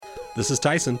This is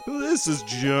Tyson. This is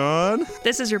John.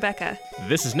 This is Rebecca.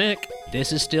 This is Nick.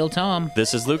 This is still Tom.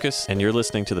 This is Lucas, and you're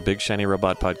listening to the Big Shiny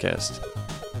Robot Podcast.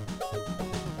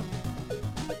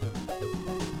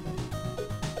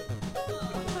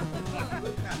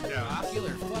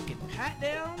 Ocular fucking pat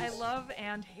downs. I love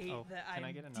and hate Oh, the can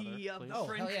I get another, idea of please? the Oh,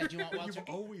 French. hell yeah. Do you want wild You've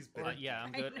turkey? always been. Yeah,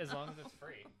 I'm good as long as it's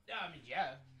free. I mean,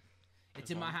 yeah. It's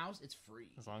in my house. It's free.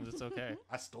 As long as it's okay.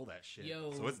 I stole that shit.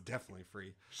 Yo. So it's definitely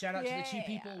free. Shout out to the two Yeah.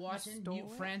 people watching. Stole Mute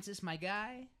it. Francis, my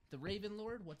guy. The Raven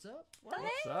Lord, what's up? What?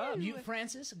 What's up? Mute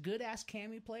Francis, good-ass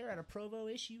Cammy player out of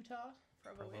Provo-ish, Utah.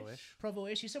 Provo-ish.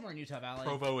 Provo-ish. He's somewhere in Utah Valley.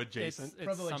 Provo It's, adjacent. it's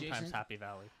Provo sometimes adjacent. Happy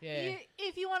Valley. Yeah.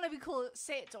 If you want to be cool,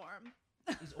 say it's Orem.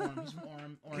 He's Orem. He's from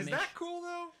Orem. Is Orem-ish. that cool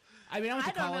though? I mean, I went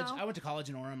to I don't college. know. I went to college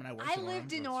in Orem, and I worked I in Orem.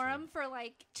 lived in That's Orem for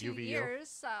like 2 UVU. years,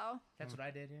 so That's what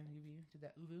I did. Yeah, UVU. Did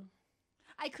that UVU.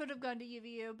 I could have gone to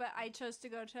UVU, but I chose to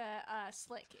go to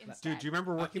Slick instead. Dude, do you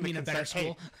remember working You mean the a better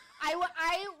concession? school?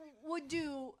 I would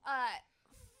do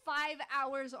 5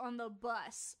 hours on the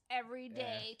bus every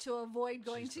day to avoid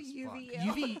going Jesus to fuck.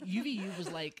 UVU. UVU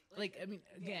was like I mean,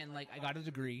 again, like I got a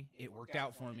degree. It worked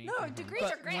out for me. No, degrees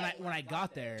But are great. when I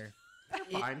got there,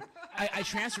 Fine. I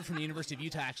transferred from the University of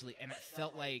Utah actually, and it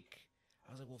felt like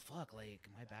I was like, well, fuck, like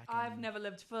am I back? I've in... never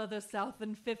lived further south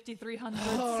than 5300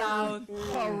 Oh,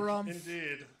 south.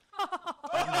 Indeed.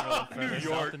 New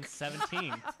York. In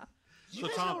 17. So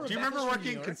Tom, do you remember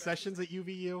working concessions at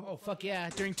UVU? Oh fuck yeah!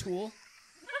 During Tool.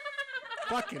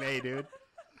 Fucking A, dude.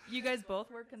 You guys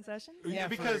both work concessions? Yeah,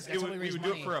 because that's what we we raise would do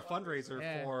money. it for a fundraiser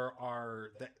Yeah. for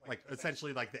our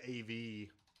essentially like the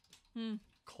AV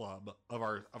club of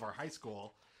our high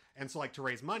school, and so like to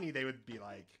raise money, they would be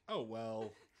like, oh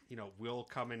well, we'll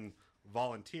come and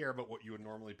volunteer, but what you would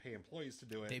normally pay employees to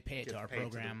do it, They pay it to gets our paid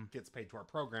program. gets paid to our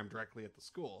program directly at the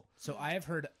school. So I have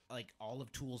heard like all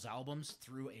of Tool's albums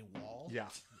through a wall. Yeah.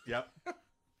 Yep.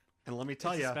 And let me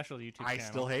tell It's a you, special YouTube I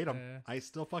channel. still hate them. Yeah. I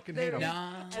still fucking hate them.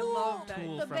 Nah. I love that.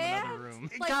 Tool The from band? another room.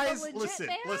 Like Guys, the legit listen,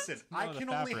 bands? listen. I No, the can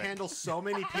only fabric. handle so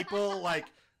many people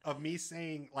of me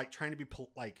saying trying to be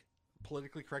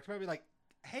politically correct. I'd be like,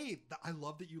 hey, I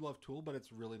love that you love Tool, but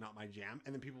it's really not my jam.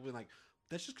 And then people be like,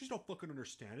 that's just because you don't fucking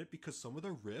understand it, because some of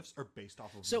their riffs are based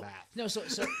off of So math. no, so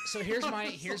here's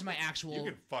my actual. You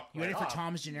can fuck You ready right for off.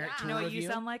 Tom's generic Yeah. Tool You know what review? you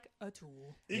sound like? A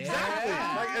tool. Exactly.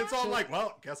 Yeah. It's all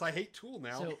well, guess I hate Tool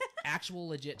now. So actual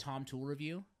legit Tom Tool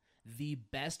review. The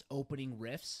best opening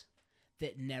riffs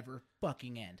that never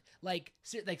fucking end. Like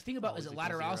think about Always is it equals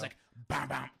Laterals zero. like bam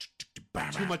bam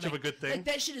bam. Too much of a good thing. Like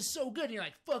that shit is so good, and you're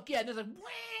like fuck yeah. And they're like wah,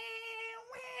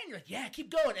 wah. And you're like yeah, keep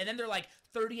going. And then they're like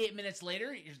 38 minutes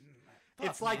later.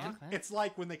 It's fuck, man. it's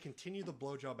like when they continue the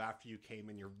blowjob after you came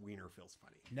and your wiener feels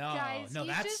funny. No, Guys, no, you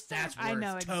that's just that's worse. I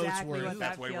know Totes exactly worse. what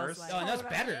That's that way feels worse? like. Oh, and that's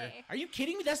Totally. better. Are you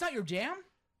kidding me? That's not your jam?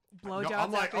 Blowjobs No,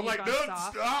 I'm like, after you've dude, gone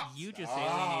soft. stop. You just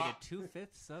Stop. alienated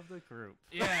 2/5 of the group.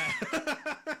 Yeah.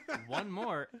 One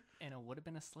more, and it would have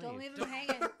been a slave. Don't leave them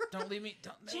hanging. Don't leave me.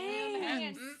 Don't leave me on the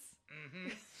hand. James.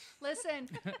 Listen,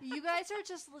 you guys are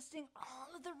just listing all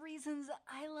of the reasons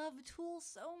I love Tool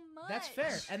so much. That's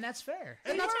fair, and that's fair.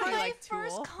 They And that's were pretty my like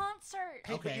first Tool. concert.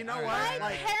 Hey, but Okay, you know all what? right, My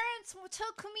all right. parents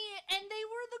took me, and they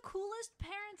were the coolest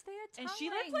parents. They had And tongue she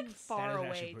lived like rings. far That is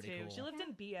actually away pretty too. cool. She lived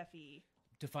in BFE.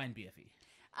 Define BFE.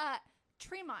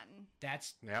 Tremont.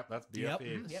 That's Yep, that's Yep.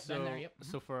 BFE. Yep. So, been there, yep.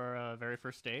 so for our very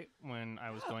first date, when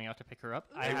I was going out to pick her up,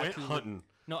 I They had went to hunting.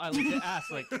 No, I legit asked,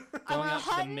 like, I going went out to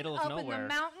the hunting middle of up in the nowhere.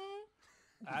 mountain.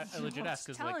 I legit asked,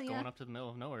 because, like, telling ya. going up to the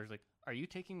middle of nowhere is like, are you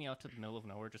taking me out to the middle of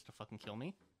nowhere just to fucking kill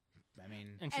me? I mean,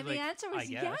 And she's And like, the answer was I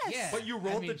guess. yes. yeah. But you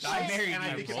rolled I mean, the she dice, married and I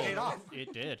you. think it Rolled. paid off.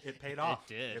 It did. It paid off.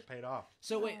 It did. It paid off.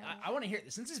 So wait, I want to hear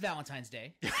this. Since it's Valentine's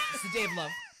Day, it's the day of love.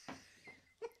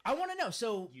 I want to know.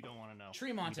 So You don't want to know.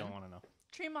 Tremont. You don't want to know.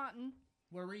 Tremont.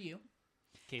 where were you?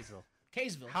 Kaysville.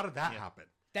 Kaysville. How did that Yeah. happen?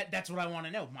 That's what I want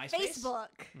to know. MySpace. Facebook.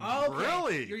 Oh, okay.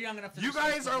 Really? You're young enough. To You just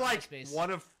guys know are like MySpace. one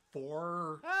of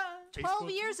 4 12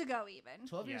 Facebook- years ago, even.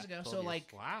 12 years Yeah, ago. 12 So years.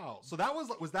 like, Wow. So that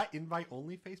was that invite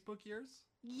only Facebook years?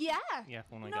 Yeah. Yeah,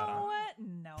 when we got No, on. what?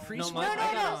 No. Pre- No, No, my, no, I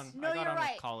got no. on. No, I got you're on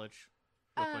right. with college.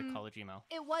 With like Um, college email.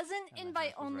 It wasn't And my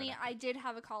invite house was only. right after. I did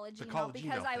have a college The email college because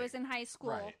email I was thing. in high school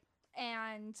Right.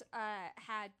 and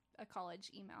had a college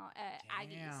email at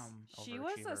Aggies. damn. She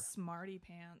was a Overachiever. smarty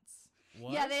pants.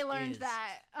 Yeah, they learned is-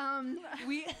 that.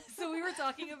 We were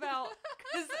talking about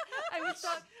because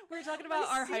we were talking about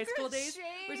My our high school secret days.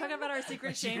 We were talking shame. about our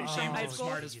secret shame secret from shame high was school.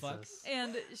 smart as fuck. Jesus.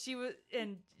 And she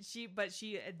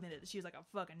admitted that she was like a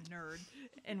fucking nerd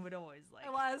and would always like. I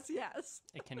was, yes.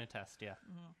 It can attest, yeah.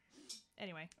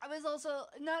 Anyway, I was also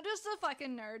not just a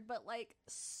fucking nerd, but like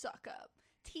suck up.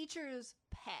 Teacher's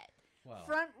pet. Wow.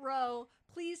 front row.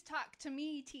 Please talk to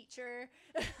me, teacher.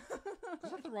 There's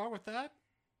nothing wrong with that.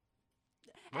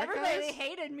 Right, Everybody guys?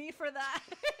 hated me for that.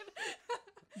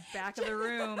 Back of the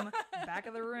room. Back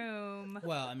of the room.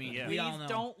 Well, I mean, Yeah. we Please all know.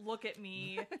 don't look at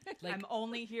me. Like- I'm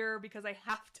only here because I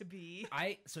have to be.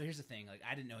 So here's the thing. Like,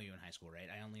 I didn't know you in high school, right?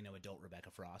 I only know adult Rebecca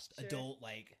Frost. Sure. Adult,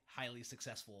 like, highly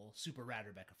successful, super rad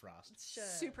Rebecca Frost.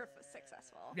 Super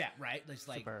successful. Yeah, right? It's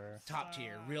like Super. top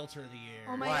tier, realtor of the year.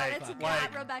 Oh my Like- god, it's like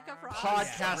that Rebecca Frost.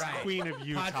 Podcast right. Queen of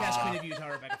Utah. Podcast Queen of Utah,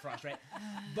 Rebecca Frost, right?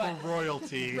 But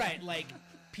royalty. right, like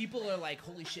people are like,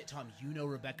 "Holy shit, Tom, you know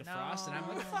Rebecca Frost?" And I'm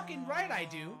like, "Fucking right, I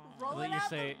do." Rolling you out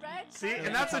say- the red See, carpet.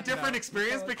 and that's a Talking different about-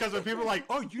 experience because when people are like,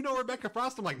 "Oh, you know Rebecca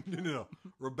Frost," I'm like, "No.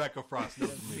 Rebecca Frost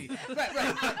knows me."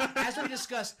 right. As we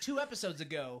discussed 2 episodes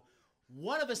ago,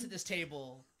 one of us at this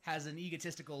table has an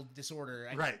egotistical disorder.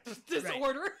 Right.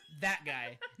 Disorder. That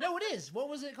guy. No, it is. What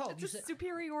was it called? You It's a said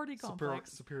superiority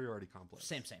complex. Superiority complex.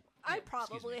 same. I Excuse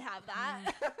probably me. have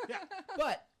that.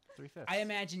 But 3/5. I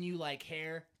imagine you like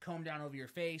hair combed down over your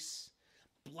face,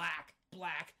 black,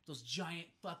 those giant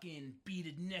fucking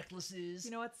beaded necklaces.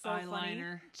 You know what's so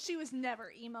eyeliner. She was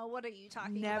never emo. What are you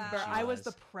talking Never. about? I was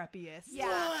was. the preppiest.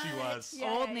 Yeah. She was.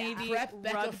 Yeah, Old yeah, Navy, Prep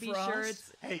Becca rugby Frost.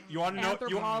 shirts. Hey, you want to know?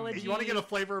 You want to Anthropology. get a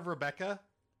flavor of Rebecca?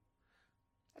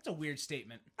 That's a weird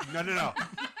statement. No.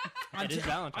 It is On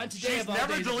Valentine's. today She's of all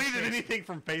never days, it's deleted great. anything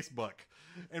from Facebook.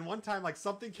 And one time, like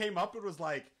something came up. It was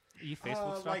like, You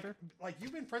Facebook stalker? like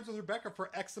you've been friends with Rebecca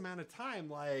for X amount of time.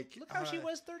 Like, Look how she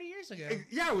was 30 years ago.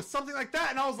 Yeah, it was something like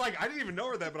that, and I was like, I didn't even know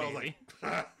her then, but I was Baby.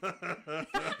 like,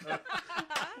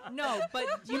 No, but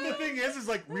But the thing is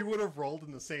like we would have rolled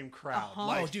in the same crowd. Uh-huh.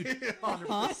 Like, Oh, dude.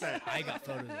 100%. I got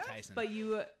photos of Tyson. but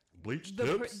you Bleach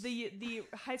the tips. the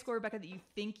high school Rebecca that you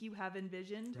think you have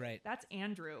envisioned. Right. That's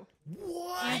Andrew.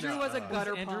 what? Andrew was a Was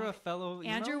gutter Was Andrew a punk. fellow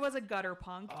emo? Andrew was a gutter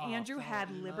punk. Andrew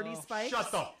had Liberty spikes.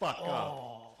 Shut the fuck up.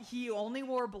 Oh. He only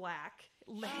wore black,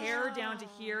 hair down to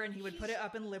here, and he would put it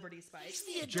up in Liberty spikes.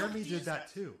 Jeremy did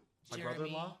that too. My Jeremy.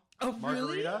 brother-in-law. Oh,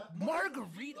 Margarita.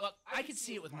 Margarita. Look, I could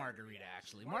see it with Margarita,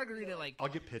 actually. Margarita, like, I'll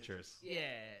get pictures. yeah.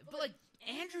 But, like,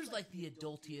 Andrew's, like, the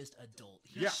adultiest adult.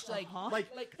 He's Yeah. like,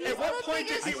 Like, He's at what the point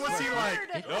biggest was he like,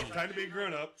 nerd. oh, time to be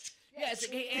grown up? yeah, it's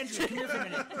like, hey, Andrew, come here for a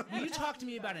minute. Will you talk to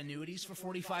me about annuities for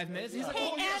 45 minutes? He's like, Hey,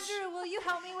 oh, yes. Andrew, will you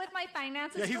help me with my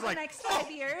finances Yeah, he's for like, the next 5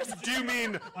 years? Do you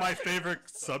mean my favorite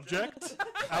subject?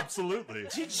 Absolutely.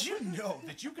 Did you know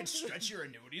that you can stretch your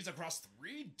annuities across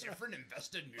 3 different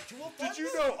invested mutual funds? Did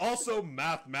you know also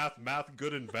math,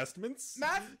 good investments?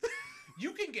 Matt,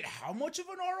 you can get how much of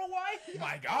an ROI?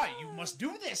 My God, you must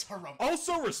do this, harum.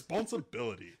 Also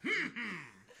responsibility.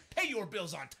 Pay your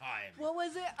bills on time. What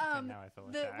was it? now I feel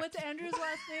attacked. What's Andrew's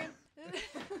last name?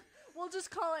 We'll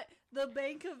just call it the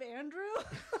Bank of Andrew.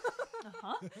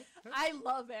 I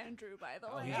love Andrew, by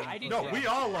the way. Yeah, I do No, too. we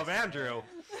all love Andrew,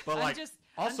 but like, I'm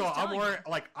also just I'm telling more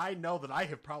you. like I know that I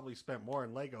have probably spent more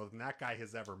in Lego than that guy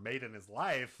has ever made in his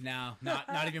life. No,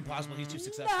 not even possible. He's too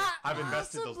successful. Not I've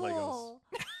invested those possible.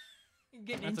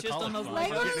 Getting That's a interest on college those fund.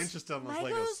 I'm Legos. getting interested on those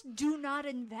Legos. Legos do not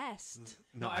invest.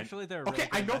 No, actually, they're Okay, really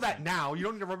I good know that investment. now. You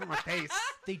don't need to rub it in my face.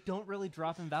 They don't really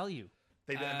drop in value.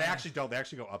 They actually don't. They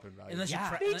actually go up in value. Unless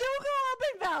Yeah. They do go up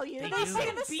in value. They, do.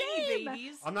 stay the Beanie same.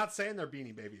 Babies. I'm not saying they're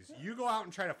Beanie Babies. You go out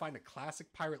and try to find a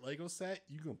classic pirate Lego set,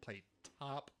 you can pay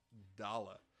top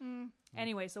dollar.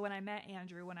 Anyway, so when I met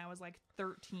Andrew when I was like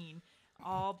 13,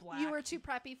 all black. You were too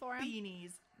preppy for him.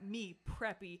 beanies. Me,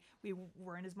 preppy. We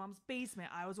were in his mom's basement.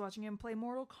 I was watching him play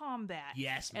Mortal Kombat.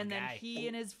 Yes, my and then guy. he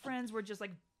and his friends were just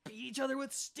like beat each other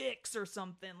with sticks or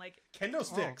something. Like, Kendo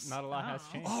sticks. Not a lot has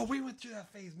Oh. changed. Oh, we went through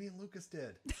that phase. Me and Lucas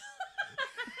did.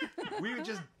 We would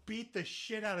just beat the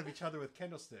shit out of each other with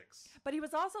kendo sticks. but he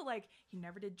was also like, he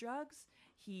never did drugs.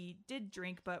 He did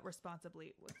drink, but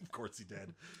responsibly. Of course he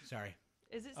did. Sorry.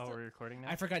 Is it Oh, still? we're recording now?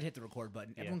 I forgot to hit the record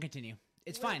button. Yeah. Everyone continue.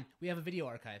 It's fine. We have a video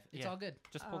archive. It's Yeah. all good.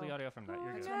 Just pull the Oh. audio from that.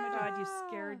 You're Oh good. my god, you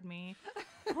scared me.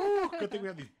 Good thing we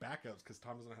have these backups because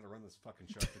Tom doesn't know how to run this fucking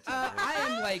show. For 10 years. I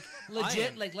am like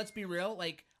legit. am. Like, let's be real.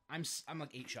 Like, I'm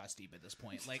like 8 shots deep at this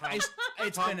point. Like,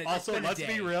 it's Tom, been also, been a let's day.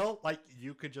 be real. Like,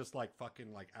 you could just like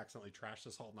fucking like accidentally trash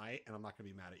this whole night, and I'm not gonna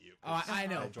be mad at you. Oh, I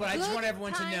know, enjoyed but I it. just Good want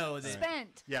everyone to time know that.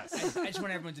 spent. Yes. I just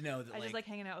want everyone to know that I just like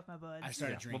hanging out with my buds. I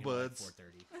started Yeah, my drinking at like buds.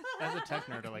 4:30. As a tech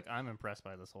nerd, like, I'm impressed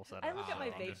by this whole setup. I look at my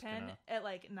so I'm vape just pen gonna- at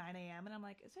like 9 a.m. and I'm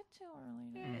like, is it too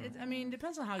early? I mean,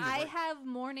 depends on how you. I work. have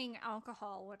morning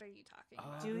alcohol. What are you talking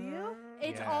about? Do you?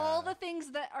 It's Yeah. all the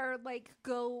things that are like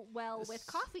go well with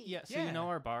coffee. Yeah, so Yeah. you know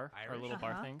our bar, our Irish. little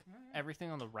bar Uh-huh. thing? Everything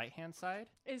on the right-hand side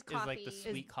Is is coffee. like the Is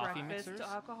sweet coffee breakfast mixers.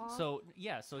 alcohol? So,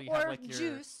 yeah, so you or have like your...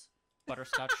 juice.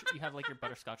 butterscotch. You have like your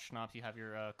butterscotch schnapps. You have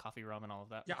your coffee rum and all of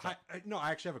that. Yeah, no,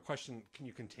 I actually have a question. Can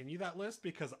you continue that list?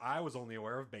 Because I was only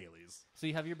aware of Bailey's. So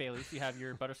you have your Baileys. You have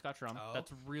your butterscotch rum. Oh.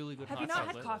 That's really good. Have hot you not had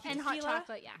chocolate. coffee? And hot Tequila?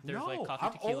 chocolate, yeah. There's no, like coffee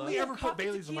I've tequila. only ever put Coffee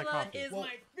Bailey's in my tequila coffee. is Well, my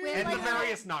Wait, And the like,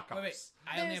 various knockoffs. Wait,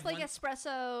 I only There's have like one.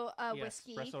 espresso Yeah,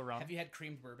 whiskey. espresso rum. Have you had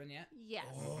creamed bourbon yet? Yes.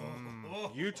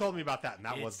 You told me about that, and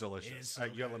that was It's delicious. so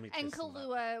You gotta let me And taste some of that.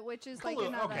 Kahlua, which is like Kahlua,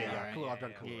 another. okay, yeah, Alright, Kahlua. I've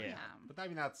done yeah, Kahlua. yeah. Yeah. But I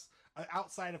mean, that's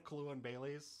outside of Kahlua and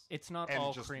Bailey's. It's not And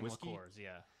all just cream whiskey? liqueurs.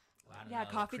 Yeah. I don't Yeah, know,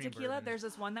 coffee cream tequila. bourbon. There's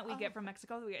this one that we get from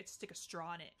Mexico. That we get to stick a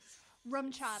straw in it.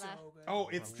 Rum chata. Oh,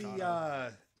 it's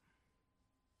the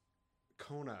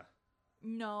Kona.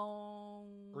 No.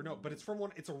 Or no, but it's from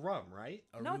one. It's a rum, right?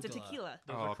 No, it's a Arugula. tequila.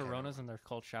 Those Oh, are okay. Coronas and they're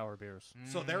called shower beers.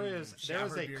 So there is Shower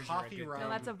a beers are coffee good rum. No,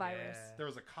 that's a thing. virus. Yeah. There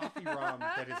was a coffee rum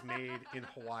that is made in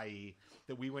Hawaii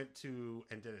that we went to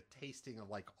and did a tasting of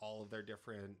like all of their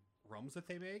different rums that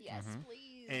they make. Yes, Mhm.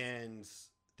 please. And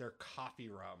their coffee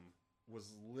rum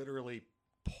was literally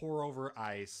pour over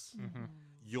ice. Mhm.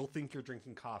 You'll think you're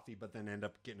drinking coffee, but then end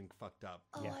up getting fucked up.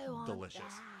 oh, Yeah. I want Delicious.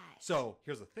 that. So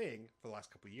here's the thing: for the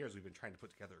last couple of years, we've been trying to put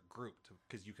together a group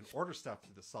because you can order stuff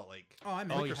through the Salt Lake. Oh,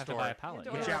 I'm Oh, in. you have to buy a pallet.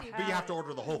 You But, have you to have, but you have to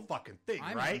order the whole fucking thing,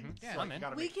 I'm right? in. Yeah. So, like, I'm you in.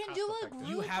 gotta We make can cost do a effective. group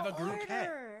You have a group.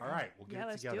 order. All right, we'll get Yeah, it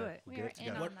let's do together. it. We'll We're get it in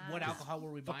together. on that. What alcohol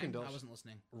were we Fucking buying? I delicious. wasn't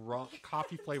listening. Rum,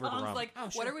 coffee flavored Tom's rum. like, Oh,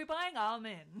 what sure. are we buying? I'm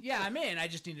in. Yeah, I'm in. I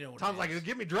just need to know what Tom's it like, is.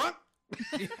 get me drunk.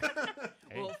 Hey,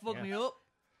 Well, fuck yeah. me up.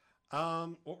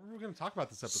 What were we going to talk about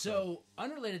this episode? So,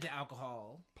 unrelated to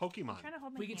alcohol, Pokemon. Trying to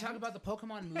hold my we can talk hand. about the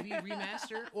Pokemon movie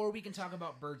remaster, or we can talk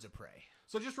about Birds of Prey.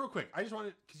 So just real quick, I just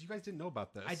wanted because you guys didn't know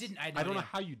about this. I didn't. I don't know idea.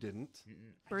 how you didn't.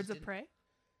 Birds of Prey.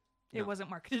 It No. wasn't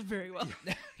marketed very well.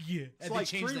 Yeah, So they like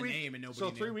changed the weeks, name and nobody so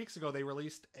knew. 3 weeks ago they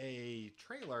released a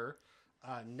trailer.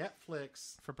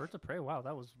 Netflix. For Birds of Prey, wow,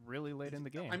 that was really late in the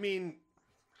game. I mean,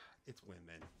 it's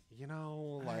women. You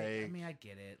know, like I mean, I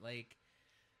get it. Like,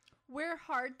 We're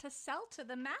hard to sell to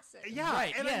the masses. yeah,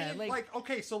 Right, and yeah, I mean, like-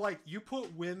 okay, so like you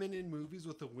put women in movies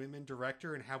with a women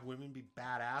director and have women be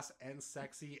badass and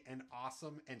sexy and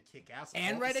awesome and kick ass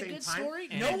and all write at a the good same time. story.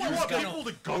 And No You one's want gonna. people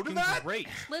to go to Fucking that? Great.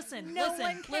 Listen, No listen,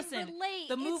 one can listen. relate.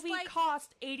 The It's movie like-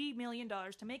 cost $80 million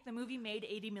to make. The movie made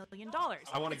 $80 million.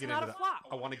 I want to It's get not into a that. flop.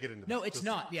 I want to get into No, that. it's Just-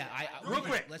 not. Yeah, Real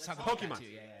quick, Let's talk about Pokemon. that too.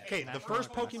 Yeah, yeah. Okay, the That's first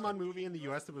what I was Pokemon movie in the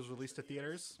U.S. that was released to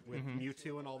theaters with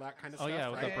Mewtwo and all that kind of Oh stuff. yeah,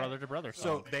 with right? the brother to brother.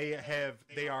 So song.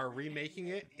 they are remaking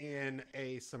it in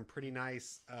some pretty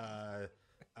nice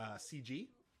CG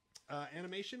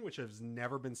animation, which has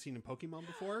never been seen in Pokemon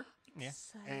before, yeah.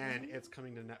 and it's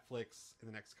coming to Netflix in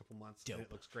the next couple months. And Dope.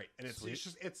 it looks great, and it's Sweet.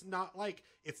 just it's not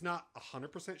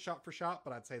 100% shot for shot,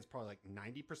 but I'd say it's probably like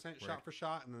 90% shot for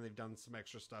shot, and then they've done some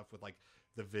extra stuff with like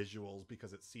the visuals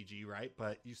because it's CG, right?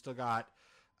 But you still got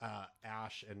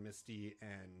Ash and Misty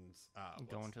and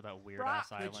Going to that weird Brock,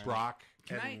 ass island Brock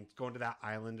Can and I- going to that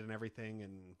island and everything,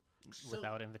 and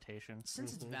without invitation.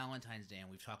 Since it's Valentine's Day and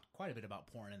we've talked quite a bit about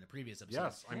porn in the previous episode,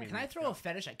 Yes, I mean, can I throw a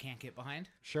fetish I can't get behind?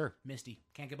 sure. Misty,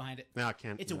 can't get behind it. No, I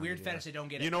can't. It's a no, weird yeah. fetish. I don't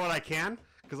get it. You know what I can?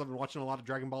 Because I've been watching a lot of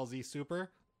Dragon Ball Z Super.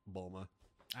 Bulma.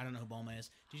 I don't know who Bulma is.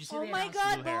 Did you see? Oh they my announced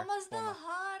god, blue hair? Bulma's the Bulma.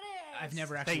 hottest. I've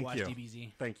never actually Thank watched you.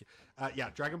 DBZ. Thank you. Yeah,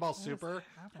 Dragon Ball Super.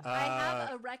 I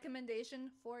have a recommendation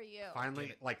for you.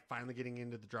 Finally getting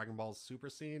into the Dragon Ball Super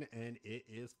scene, and it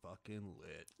is fucking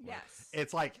lit. Yes.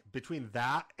 It's like between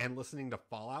that and listening to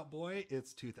Fallout Boy,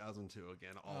 it's 2002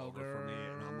 again all Oh, over for me,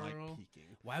 and I'm like girl.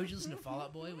 peaking. Why would you listen to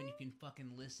Fallout Boy when you can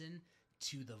fucking listen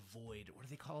to the Void? What are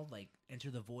they called? Like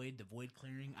Enter the Void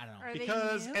clearing? I don't know. Are they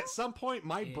Because new? at some point,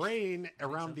 my Ish. brain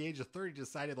around so. the age of 30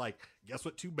 decided, like, guess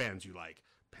what 2 bands you like?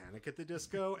 Panic at the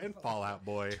Disco and Fallout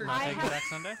Boy. I Take have Back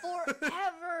Sunday.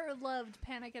 forever loved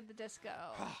Panic at the Disco.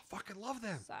 Oh, fucking love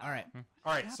them. So. All right.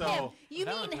 All right, so Him. You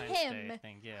Valentine's mean him. Day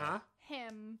thing, yeah. huh?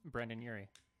 Him. Brendan Urie.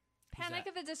 Panic that?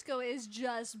 at the Disco is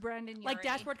just Brandon Urie. Like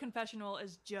Dashboard Confessional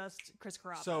is just Chris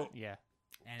Carrabba. So Yeah.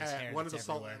 And his hair one of the that's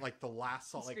Salt, everywhere. like the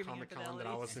last Salt Lake Screaming Comic Con that I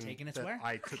infidelity. was And in, taking its that wear?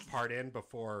 I took part in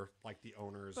before like the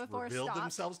owners Before revealed Stop.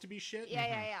 themselves to be shit. Yeah,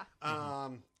 yeah, yeah.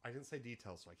 I didn't say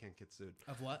details, so I can't get sued.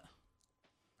 Of what?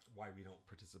 Why we don't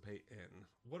participate in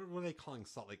what are they calling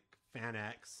Salt Lake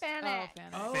Fan-X? Panic.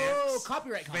 Oh, Fanks?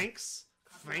 copyright con. Fanks?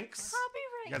 Fanks?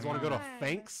 Copyright. You guys want to go to con.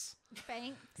 Fanks?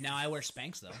 Thanks. Now I wear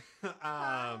Spanx though.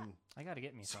 I gotta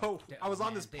get me some. So I was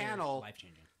on this They're panel,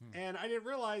 life-changing. and I didn't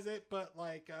realize it, but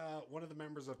like one of the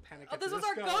members of Panic oh, at this the was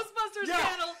our Disco. Ghostbusters Yeah.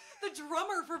 panel. The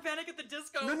drummer for Panic at the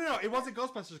Disco. No, it wasn't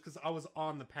Ghostbusters because I was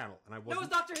on the panel and I wasn't. No, it was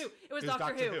Doctor Who. It was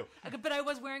Doctor Who. But I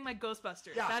was wearing my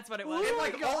Ghostbusters. Yeah. That's what it was. And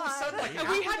like all of a sudden, like And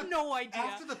we after had no idea.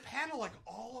 After the panel, like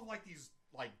all of like these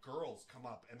like girls come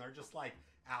up and they're just like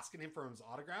asking him for his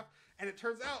autograph, and it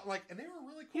turns out like, and they were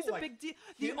really cool. He's a like, big deal. him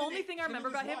The and only it- thing I him and remember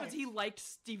his about him wife- is he liked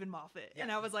Stephen Moffat, Yeah.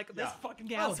 and I was like, this Yeah. fucking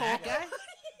Oh, asshole. that guy?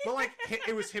 But like,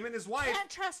 it was him and his wife. Can't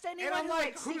trust And anyone I'm who like,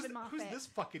 likes who's Stephen Moffat. this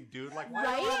fucking dude? Like, why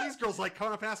are all Right? these girls like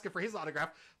coming up asking for his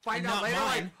autograph? Find And out not later,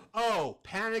 like, mine. oh,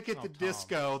 Panic at the Tom.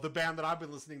 Disco, the band that I've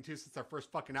been listening to since our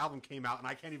first fucking album came out, and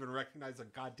I can't even recognize a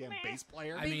goddamn bass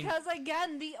player. I mean- Because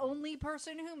again, the only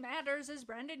person who matters is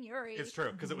Brendan Urie. It's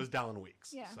true because it was Dallin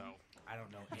Weeks. Yeah. So, I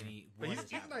don't know any. but what he's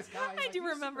is a happening. nice guy. I Like, do he's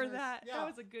remember super nice. that. Yeah. That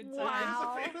was a good time.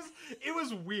 Wow. It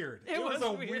was weird. It was was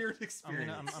a weird. weird I'm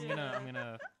experience.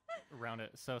 gonna round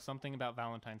it. So something about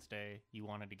Valentine's Day you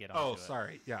wanted to get on. Oh,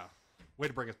 sorry. Yeah. Way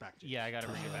to bring us back, Jake. Yeah, I gotta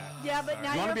bring it back. Yeah, but Sorry.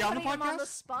 now You wanna you're be on the putting him on the podcast?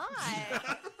 spot.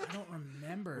 I don't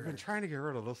remember. We've been trying to get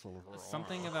rid of this one. for a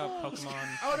Something while. about Pokemon.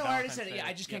 Oh no, I already Valentine's said it. Yeah, Day.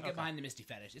 I just can't get okay. behind the Misty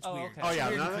fetish. It's Oh, weird. okay. Oh It's yeah,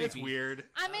 weird no, and it's creepy. weird.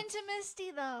 I'm into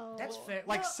Misty though. That's fair.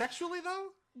 Like Well, sexually though.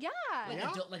 Yeah. like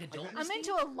Yeah? adult, like adult. I'm Misty?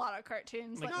 into a lot of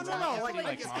cartoons. Like, Like, No, what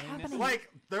like is mommy happening? Misty? Like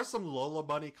there's some Lola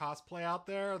Bunny cosplay out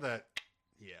there that,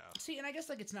 yeah. See, and I guess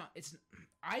like it's not. It's.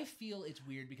 I feel it's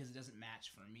weird because it doesn't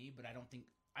match for me, but I don't think.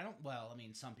 I don't. Well, I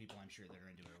mean, some people I'm sure that are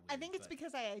into it. Are weird, I think it's but-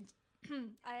 because I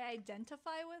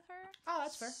identify with her. Oh,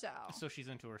 that's fair. So So she's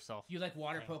into herself. You like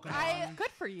water Pokemon.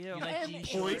 Good for you. You like And- jean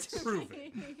Point shorts? proven.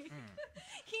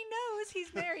 he knows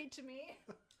he's married to me.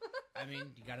 I mean,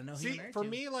 you got to know who See, you're married for to.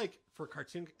 me, like for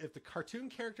cartoon, if the cartoon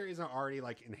character isn't already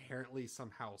like inherently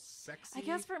somehow sexy, I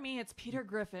guess for me, it's Peter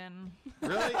Griffin.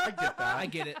 really, I get that. I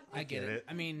get it. I get get it. it.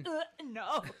 I mean,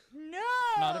 No. No.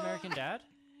 Not American Dad.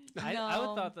 I No.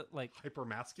 would thought that like Hyper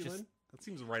masculine. That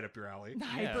seems right up your alley.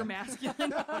 Hyper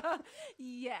masculine.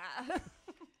 Yeah.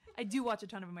 I do watch a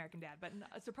ton of American Dad, but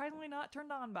surprisingly not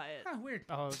turned on by it. huh, weird.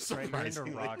 oh that's right, you're into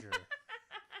Surprisingly. Roger.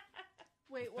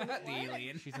 Wait, what? The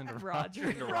alien. She's into Roger.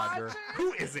 Into Roger.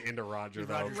 Who isn't into Roger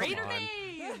though? Roger. Come Raider on.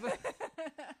 Dave.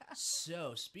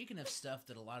 So, speaking of stuff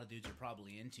that a lot of dudes are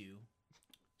probably into,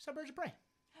 some Birds of Prey.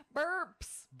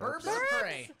 Burps. Birds of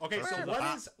Prey. Okay, so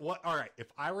Burp. what? All right, if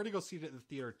I were to go see it at the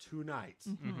theater 2 nights,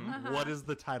 Mm-hmm. what is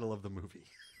the title of the movie?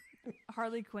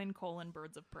 Harley Quinn :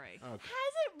 Birds of Prey. Okay. Has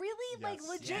it really like Yes.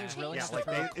 legit Yeah, changed? really Yeah, just like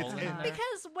throw they- a it's colon in- in there?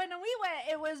 Because when we went,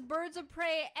 it was Birds of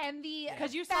Prey and the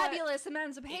 'Cause you saw it- fabulous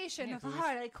emancipation of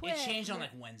Harley Quinn. It changed on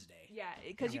like Wednesday. Yeah,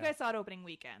 because you Yeah. guys saw it opening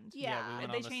weekend. we Yeah.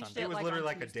 went They on the changed Sunday. it It was like literally on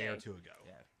like a day or Tuesday. 2 ago.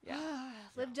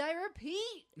 Live, die,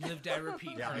 repeat. Live, die,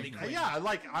 repeat. Yeah, Harley Quinn. yeah,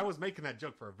 like I was making that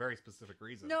joke for a very specific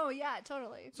reason. No, yeah,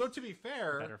 totally. So to be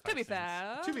fair, Better To be fight scenes.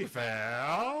 fair. to be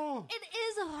fair, It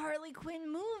is a Harley Quinn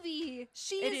movie.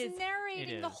 She It is is. narrating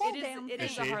It the is. whole It is, damn it thing.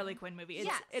 is a she? Harley Quinn movie. It's,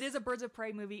 Yes. It is a Birds of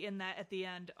Prey movie in that at the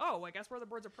end, oh, I guess we're the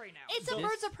Birds of Prey now. It's a This-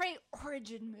 Birds of Prey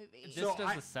origin movie. This So does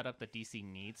I- the setup that DC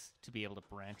needs to be able to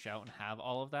branch out and have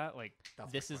all of that. Like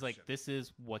That's this my is like question. this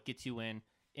is what gets you in,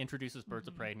 introduces Birds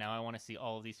of Mm-hmm. Prey. Now I want to see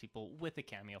all of these people with a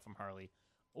cameo from Harley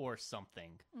or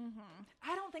something.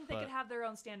 I don't think they But- could have their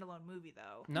own standalone movie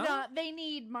though. No, No, they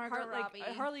need Margot Har- like Robbie.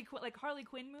 a Harley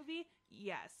Quinn movie.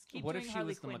 Yes. Keep what doing if she Harley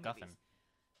was the Quinn MacGuffin? movies.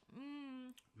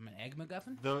 Mm, I'm an egg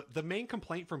MacGuffin. the main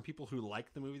complaint from people who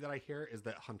like the movie that I hear is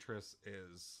that Huntress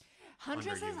is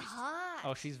Huntress is underused. hot.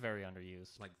 Oh, she's very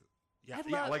underused. like, yeah, I'd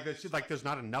yeah, love- like she's like there's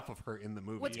not enough of her in the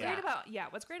movie. what's yeah. great about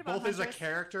both as a Huntress-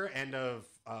 character and of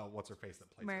what's her face that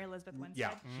plays Mary her? Elizabeth Winstead.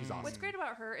 Yeah, she's Mm. awesome. What's great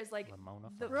about her is like Ramona.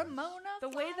 the- Flowers. Ramona. the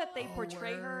way that they Flowers.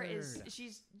 portray her is word.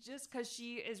 she's just because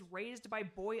she is raised by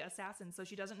boy assassins, so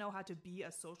she doesn't know how to be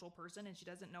a social person and she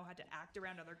doesn't know how to act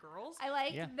around other girls. I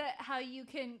like Yeah. that how you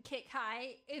can kick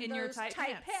high in, In your those tight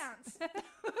tight pants. pants.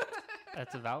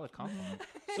 That's a valid compliment.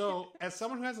 So, as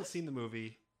someone who hasn't seen the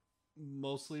movie,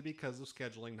 mostly because of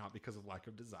scheduling, not because of lack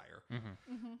of desire,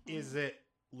 is it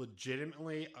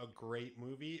legitimately a great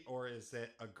movie, or is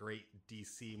it a great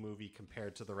DC movie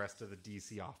compared to the rest of the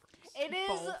DC offerings? It is.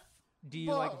 Both. Do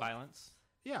you like Both. violence?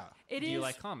 Yeah, It Do you is-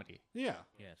 like comedy? yeah,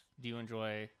 Yes. Do you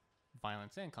enjoy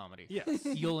violence and comedy? yes.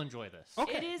 You'll enjoy this.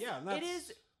 Okay, It is. yeah, It that's-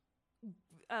 is.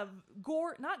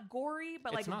 Not gory,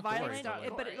 but It's like not gory, violent.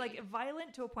 though. But like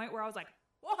violent to a point where I was like,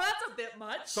 "Well, that's a bit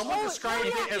much." Someone Oh, described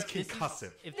yeah, it as If this is-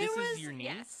 concussive. If There this was- is your knee,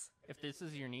 yes. if this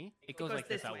is your knee, it goes goes like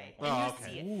this this at way. one point. Oh, and you okay.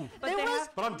 see it. Ooh. But There they was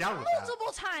have, But I'm down with that.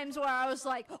 multiple times where I was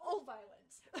like, "Oh, violence."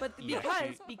 but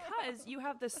Yeah. because you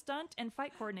have the stunt and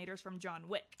fight coordinators from John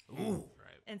Wick, Right.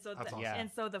 and so That's the, awesome. Yeah. and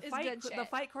so the It's fight good the shit.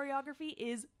 fight choreography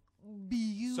is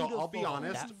beautiful. So I'll be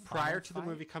honest, That prior final to the fight?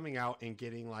 movie coming out and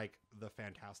getting like the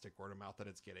fantastic word of mouth that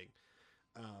it's getting,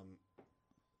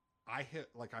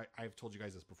 I've told you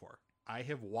guys this before. I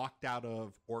have walked out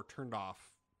of or turned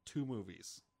off 2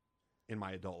 movies in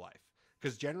my adult life.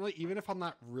 Because generally, even if I'm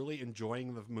not really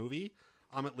enjoying the movie,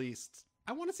 I'm at least,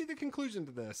 I want to see the conclusion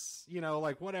to this. You know,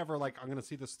 like whatever, like I'm going to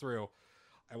see this through.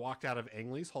 I walked out of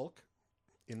Ang Lee's Hulk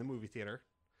in the movie theater,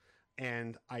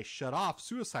 and I shut off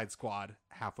Suicide Squad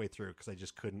halfway through because I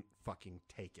just couldn't fucking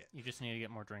take it. You just need to get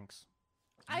more drinks.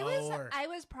 I More.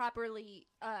 was properly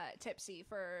tipsy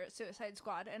for Suicide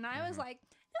Squad, and I was like, it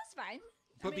was fine.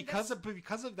 But I mean,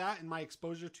 because of that, and my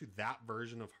exposure to that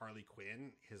version of Harley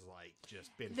Quinn has like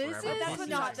just been this forever. is fucking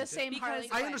not the tainted. same Because- Harley I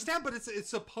Quinn. understand, but it's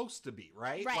supposed to be,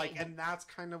 right? Right. Like, and that's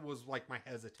kind of was like my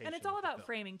hesitation. And it's all with the about film.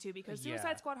 framing too, because Yeah.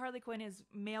 Suicide Squad Harley Quinn is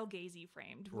male gazy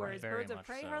framed, Right. whereas Very Birds of much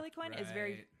Prey so. Harley Quinn is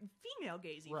very Right. female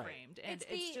gazy Right. framed, and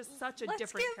It's it's, the- just such a let's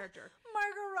different give character.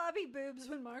 Margot Robbie boobs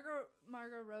when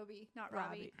Margot Robbie, not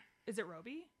Robbie. Is it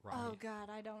Robbie? Right. Oh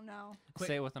God, I don't know. Quick-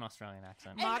 Say it with an Australian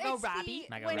accent. And Margot it's the- Robbie?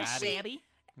 Margot when Robbie. she-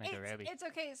 Margot Robbie. It's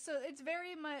okay. So it's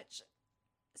very much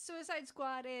Suicide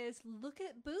Squad is look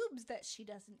at boobs that she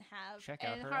doesn't have, Check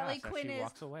out and her Harley ass as Quinn she is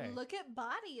walks away. look at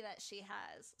body that she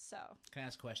has. So Can I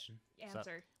ask a question?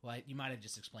 Answer. Well, you might have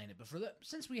just explained it, but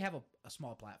since we have a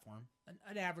small platform,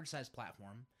 an average sized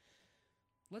platform,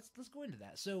 let's go into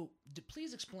that. So,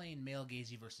 please explain male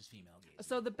gazy versus female gazy.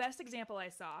 So the best example I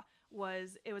saw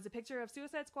was it was a picture of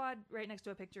Suicide Squad right next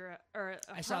to a picture of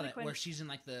I saw Harley that Quinn. where she's in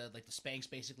like the Spanx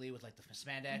basically with like the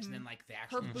spandex and then like the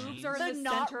actual Her boobs jeans. are in The the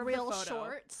not center real of the photo.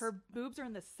 shorts. Her boobs are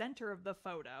in the center of the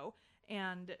photo,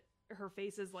 and her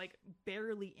face is like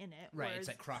barely in it. right. whereas- It's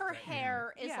like cropped. her right.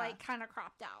 hair is Yeah. like kind of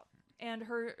cropped out. and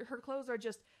her clothes are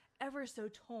just ever so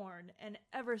torn and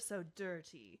ever so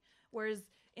dirty. Whereas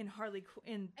in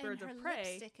in Birds and her of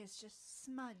Prey, lipstick is just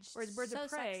smudged. whereas Birds so of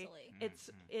Prey, sexily.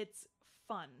 it's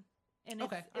fun. And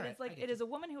Okay, it's, all right, it's like I get it you. is a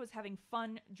woman who is having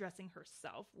fun dressing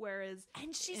herself, whereas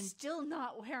And she's in- still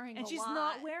not wearing and a she's lot.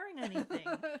 not wearing anything.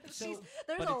 She's, So-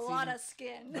 there's but a it's lot even- of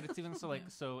skin. But it's even so like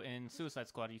so in Suicide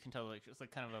Squad you can tell like it's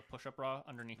like kind of a push-up bra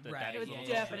underneath the Right. daddy It was Yeah, clothes.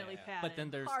 yeah, definitely yeah. padded. But then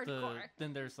there's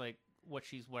Hardcore. like what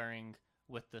she's wearing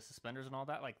with the suspenders and all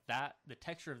that. Like that, the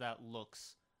texture of that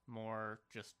looks more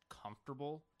just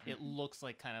comfortable. It looks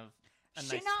like kind of a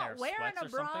She nice not pair of wearing sweats a or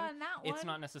bra something. in that It's one.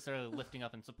 not necessarily lifting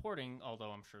up and supporting,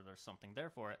 although I'm sure there's something there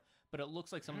for it. But it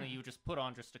looks like something that you would just put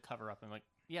on just to cover up and like,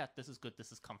 yeah, this is good.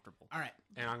 This is comfortable. All right.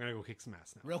 And I'm gonna go kick some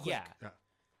ass now. Real quick. Yeah. Yeah.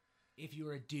 If you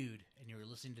were a dude and you were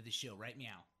listening to this show right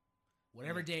meow,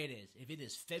 whatever day it is, if it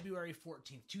is February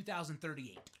 14th,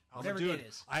 2038, whatever day it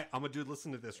is, I'm a dude.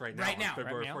 Listen to this right now. Right on now.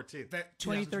 February Right now? 14th.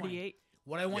 2038.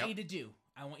 What I want Yep. you to do,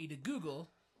 I want you to Google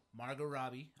Margot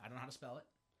Robbie. I don't know how to spell it.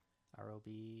 ROB.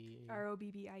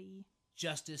 ROBBIE.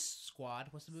 Justice Squad.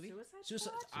 What's the movie?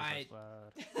 Suicide Squad? I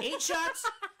Squad. 8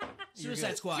 shots. Suicide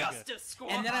good. Squad. Justice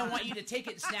Squad. And then I want you to take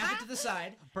it, snap it to the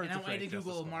side, Birds and I of want you Prey, to Justice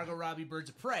Google Squad. Margot Robbie Birds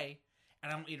of Prey,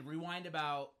 and I want you to rewind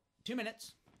about 2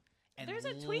 minutes and There's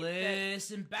a tweet that-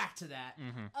 listen back to that.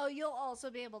 Oh, you'll also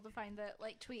be able to find the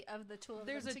tweet of the two of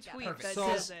There's them a together. tweet Perfect. that So-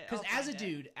 says it. Because I'll as a find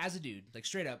it. dude, like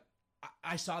straight up,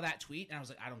 I saw that tweet and I was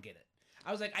like, I don't get it.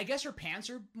 I was like, I guess her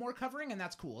pants are more covering, and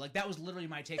that's cool. Like that was literally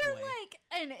my takeaway. They're like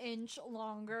an inch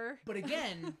longer. But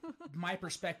again, my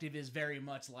perspective is very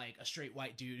much like a straight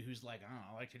white dude who's like, I don't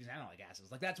know, I like titties, I don't like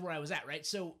asses. Like that's where I was at, right?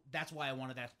 So that's why I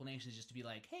wanted that explanation, is just to be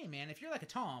like, hey man, if you're like a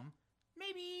Tom,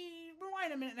 maybe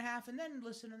rewind a minute and a half and then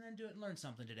listen and then do it and learn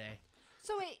something today.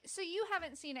 So wait, so you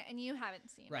haven't seen it and you haven't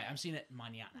seen Right, it. I'm seeing it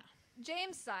mañana.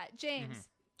 James saw it. James,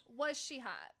 was she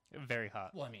hot? Very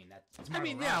hot. Well, I mean, that's I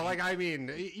mean, yeah, like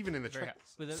even in the Very trailers.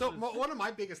 hot. But So this- one of my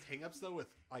biggest hangups though with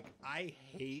like I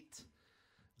hate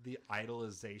the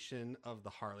idolization of the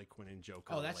Harley Quinn and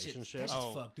Joker Oh, that's relationship. That's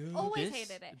Oh. fucked up. Always This-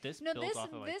 hated it. This No, builds this-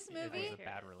 off of, like, this it movie was a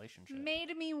bad relationship.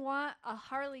 Made me want a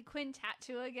Harley Quinn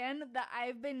tattoo again that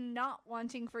I've been not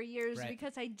wanting for years Right.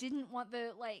 because I didn't want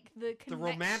the The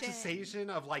connection. romanticization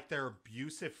of like their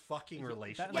abusive fucking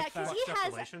relationship. Yeah, like, because he fucked up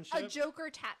has relationship. a Joker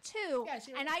tattoo, Yeah, I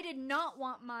see what and you- I did not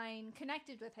want mine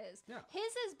connected with his. Yeah.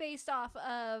 His is based off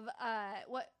of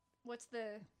what's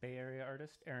the Bay Area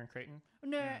artist Aaron Creighton.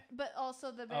 no, but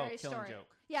also the very Killing story. Joke.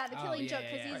 Yeah, the Oh, Killing yeah, Joke,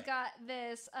 yeah, because yeah. he's got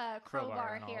this Crowbar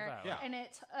crowbar and all here, that, Yeah. and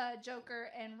it's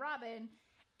Joker and Robin.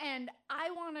 And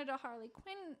I wanted a Harley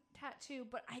Quinn tattoo,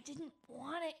 but I didn't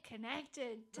want it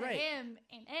connected to Right. him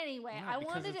in any way. No, I because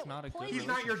wanted it's it not a with good poison. He's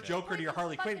not your relationship. Joker to your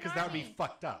Harley Quinn because that would be Fucking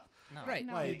fucked up. No. Right,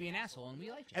 No. no, Like- you'd be an asshole, and we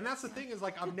liked you. And that's the thing is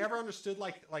like I've never understood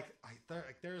like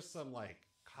there's some like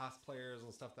cosplayers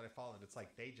and stuff that I follow and it's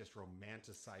like they just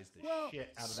romanticize the Well,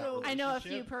 shit out of so- that relationship. I know a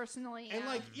few personally. And yeah.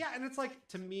 like yeah, and it's like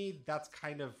to me that's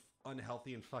kind of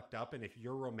unhealthy and fucked up. And if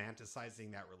you're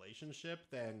romanticizing that relationship,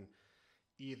 then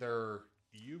either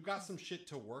you've got some shit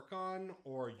to work on,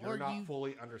 or you're Or not you-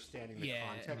 fully understanding the Yeah.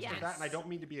 context of Yes. that. And I don't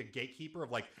mean to be a gatekeeper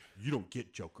of like you don't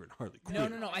get Joker and Harley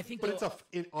Quinn. No. I think, But though-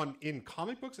 it's in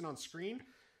comic books and on screen,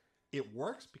 it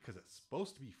works because it's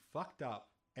supposed to be fucked up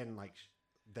and like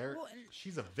They're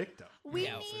she's a victim. We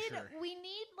Yeah, for need sure. we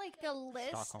need like a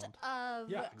list Stockholm. of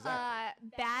Yeah, exactly.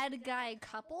 bad guy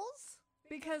couples,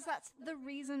 because that's the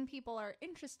reason people are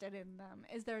interested in them.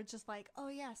 Is they're just like, oh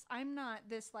yes, I'm not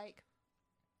this like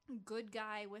good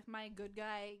guy with my good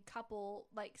guy couple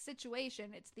like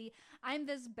situation. It's the I'm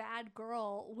this bad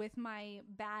girl with my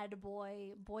bad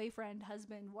boyfriend,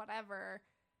 husband, whatever,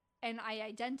 and I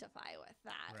identify with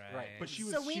that. Right, but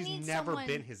she's we need never someone-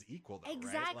 been his equal, though.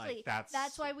 Exactly. Right? Like,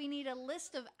 that's why we need a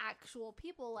list of actual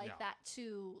people like Yeah. that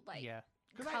to like Yeah.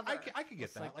 Because cover. I could get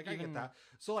It's that. like Like, I get even- that.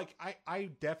 So, like, I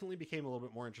definitely became a little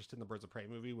bit more interested in the Birds of Prey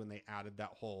movie when they added that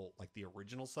whole, like, the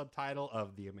original subtitle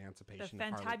of the The Emancipation of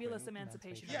Harley fantabulous Quinn.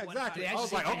 emancipation. Yeah, of one exactly. They I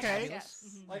was actually like, say okay. fantabulous?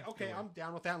 Yes. Like, okay, I'm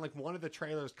down with that. And, like, one of the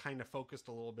trailers kind of focused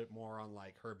a little bit more on,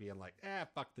 like, her being like,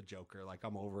 fuck the Joker. Like,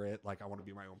 I'm over it. Like, I want to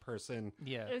be my own person.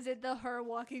 Yeah. Is it the her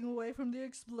walking away from the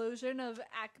explosion of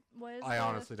I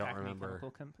honestly don't Acme remember.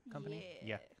 Chemical Company.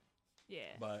 Yeah. Yeah.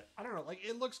 But I don't know. Like,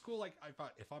 it looks cool. Like,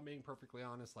 if I'm being perfectly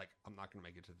honest, like, I'm not going to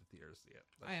make it to the theaters to see it.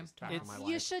 That's I am. just fact of It's- my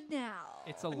You life. should now.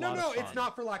 It's a lot No, of fun. it's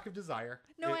not for lack of desire.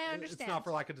 No, I It's understand. not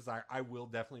for lack of desire. I will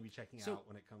definitely be checking So- out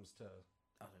when it comes to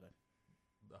Oh, good.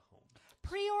 the home.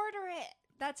 Pre-order it.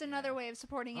 That's another way of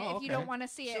supporting it. Oh, if you okay. don't want to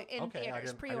see it So- in okay, I theaters,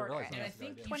 didn't pre-order realize it. that. And I That's a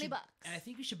think good you idea. should, $20. and I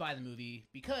think you should buy the movie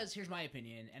because here's my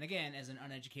opinion. And again, as an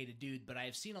uneducated dude, but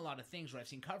I've seen a lot of things where I've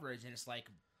seen coverage and it's like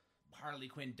Harley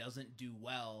Quinn doesn't do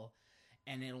well,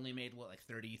 and it only made what like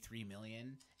 33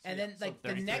 million. And then like the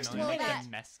 33 next million one, Well, that-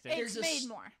 domestic It's There's a made s-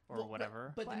 more. or well,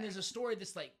 whatever. But then What? there's a story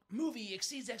that's like movie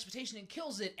exceeds expectation and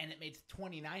kills it, and it made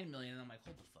 29 million. And I'm like,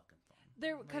 hold the fucking phone.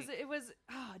 There, because Like- it was,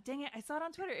 oh, dang it. I saw it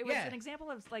on Twitter. It was Yeah. an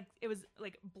example of, like, it was,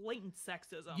 like, blatant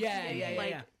sexism.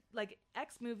 Yeah. Like,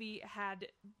 X movie had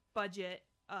budget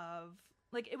of,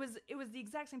 like, it was the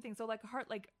exact same thing. So, like,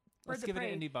 Let's Birds of give it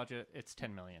Prey. an indie budget. It's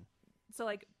 10 million. So,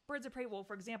 like, Birds of Prey, well,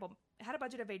 for example, had a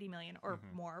budget of 80 million or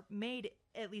more, made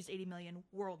at least 80 million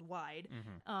worldwide,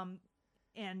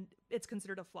 and it's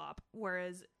considered a flop.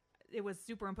 Whereas it was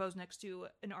superimposed next to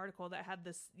an article that had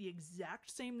the exact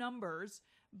same numbers,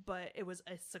 but it was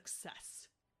a success,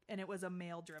 and it was a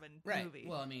male-driven Right. movie.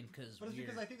 Oh, Well, I mean, because But it's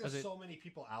because I think there's Is it- so many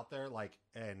people out there, like,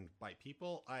 and by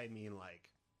people, I mean, like,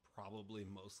 probably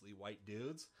mostly white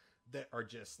dudes that are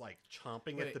just, like,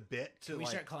 chomping at Wait, the bit to, can we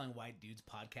like, start calling white dudes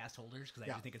podcast holders? Because I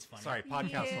yeah, do think it's funny. sorry,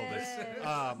 podcast Yes.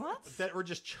 holders, What? that are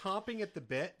just chomping at the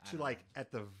bit I to, don't like, know.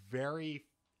 at the very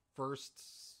first,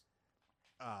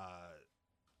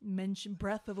 Mention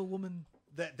breath of a woman.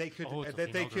 that they could Oh, it's a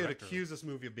that they female could director. accuse this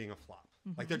movie of being a flop.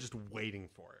 Like, they're just waiting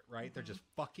for it, right? They're just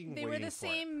fucking They waiting were the for it.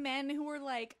 same men who were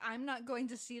like, I'm not going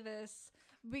to see this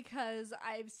because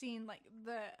I've seen like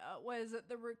the was it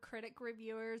the critic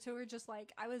reviewers who were just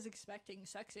like, I was expecting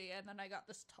sexy and then I got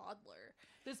this toddler.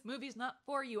 This movie's not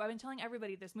for you. I've been telling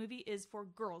everybody this movie is for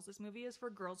girls. This movie is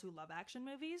for girls who love action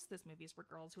movies. This movie is for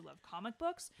girls who love comic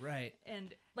books. Right.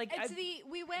 And, like, It's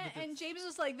we went and James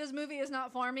was like, this movie is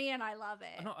not for me and I love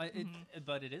it. No,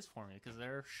 but it is for me because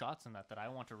there are shots in that I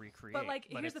want to recreate. But, like,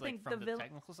 here's it's, the thing, from the the villain-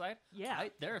 technical side, Yeah.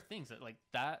 there are things that like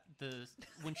that.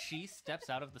 When she steps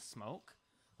out of the smoke,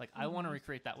 like I want to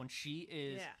recreate that when she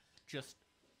is Yeah. just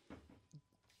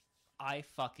eye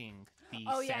fucking the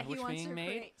Oh yeah, he sandwich wants being to made.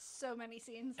 create so many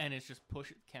scenes. And it's just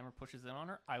camera pushes in on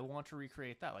her. I want to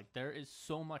recreate that. Like there is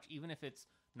so much, even if it's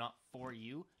not for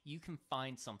you, you can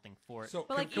find something for it. So,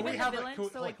 But, like, can we even the have villain, can,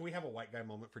 so, like- can we have a white guy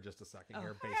moment for just a second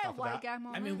here, based Yeah, off of white that? guy I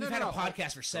moment. mean, we've No, had no, a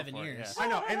podcast for 7 for it, years. yeah. I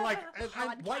know, and like,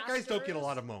 and white guys don't get a Podcasters.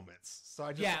 lot of moments. So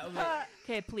I just Yeah. like-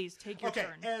 Okay, please take your okay,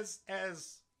 turn.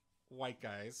 as white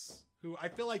guys who I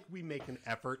feel like we make an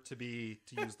effort to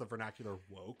use the vernacular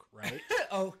woke, right?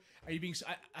 oh, are you being?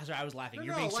 Sorry, I was laughing.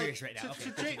 You're being serious right now.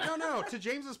 Okay. To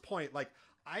James's point, like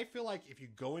I feel like if you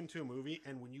go into a movie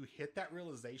and when you hit that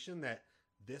realization that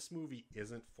this movie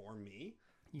isn't for me,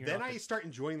 You're then not I start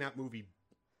enjoying that movie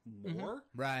more.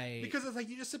 Right. Because it's like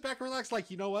you just sit back and relax.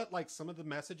 Like, you know what? Like some of the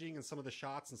messaging and some of the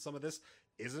shots and some of this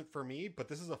isn't for me, but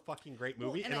this is a fucking great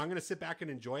movie, and and I'm gonna sit back and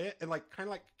enjoy it. And like kind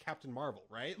of like Captain Marvel,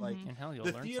 right? Like And hell, you'll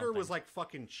the learn theater was something. like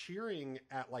fucking cheering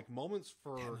at like moments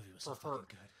for That movie was so for her. fucking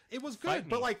good. It was Fight good,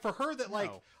 but me. like for her that like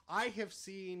No. I have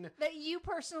seen that you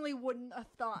personally wouldn't have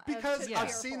thought because of to I've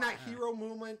cheer seen for. that hero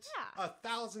moment Yeah.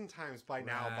 1,000 times by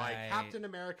now by Right. Captain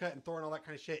America and Thor and all that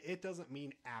kind of shit. It doesn't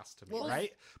mean ass to me, Well,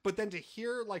 right? But then to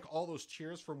hear like all those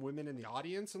cheers from women in the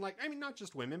audience and like I mean not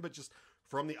just women, but just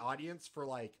from the audience for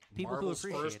like People who Marvel's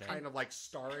appreciate first it. kind of like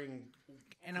starring.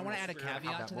 And I want to add a Spirit have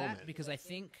caveat to that moment. because I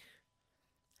think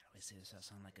I always say this. I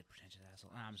sound like a pretentious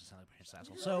asshole. I'm just sounding like a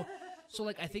pretentious asshole. So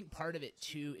like I think part of it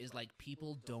too is like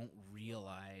people don't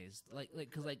realize like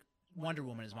because like Wonder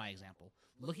Woman is my example.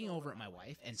 Looking over at my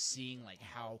wife and seeing like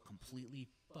how completely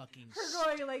fucking Her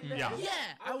going like this. Yeah.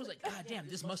 I was like, God damn,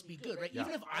 this must be good, right?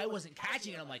 Even if I wasn't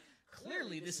catching it, I'm like,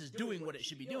 clearly this is doing what it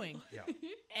should be doing. Yeah.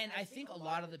 And I think a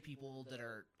lot of the people that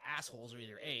are assholes are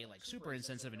either A, like super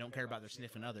insensitive and don't care about their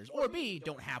significant others, or B,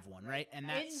 don't have one, right? And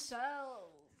that's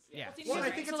yeah. Well,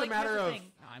 I think So, it's like, a matter here's the of.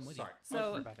 thing. No, I'm with Sorry.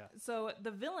 So, Rebecca. so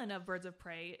the villain of Birds of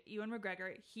Prey, Ewan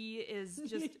McGregor, he is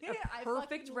just I a perfect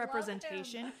fucking love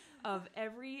representation him. of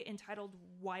every entitled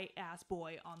white ass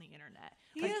boy on the internet.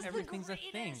 He Like, is the everything's a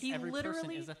thing. greatest. He Every literally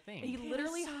person is a thing. He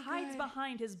literally so hides good.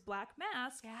 behind his black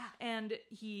mask, Yeah. and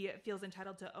he feels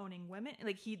entitled to owning women.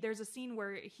 Like there's a scene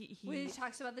where he When he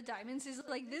talks about the diamonds, he's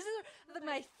like, "This is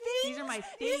my thing. These are my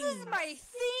This is things." my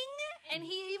thing." And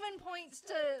he even points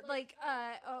to like,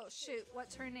 oh shoot,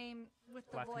 what's her name with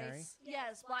the Black voice? Canary?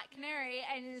 Yes, Black Canary,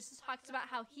 and it just talks about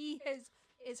how he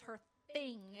is her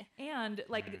thing. And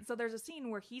like, so there's a scene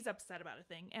where he's upset about a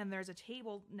thing, and there's a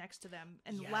table next to them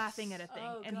and Yes. laughing at a thing,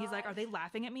 Oh, and he's like, God. "Are they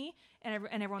laughing at me?" And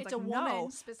everyone's It's like, a woman "No."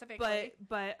 specifically.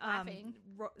 But laughing.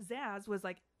 Zaz was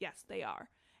like, "Yes, they are."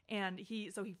 And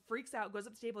he freaks out, goes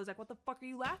up to the table. He's like, "What the fuck are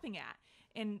you laughing at?"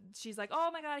 And she's like, "Oh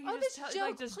my god, he Oh, just this like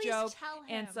joke, this please joke." tell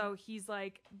And him. so he's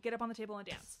like, "Get up on the table and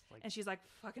dance." Like- and she's like,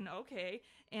 "Fucking okay."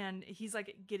 And he's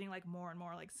like getting like more and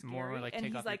more like scary. More and more, like, and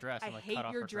take he's off your like, dress "I and, like, hate cut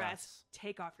off your her dress. dress."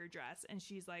 Take off your dress." And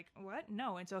she's like, "What?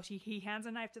 No." And so he hands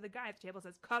a knife to the guy at the table,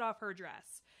 says, "Cut off her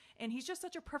dress." And he's just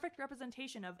such a perfect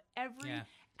representation of every Yeah.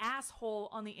 asshole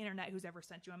on the internet who's ever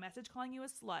sent you a message calling you a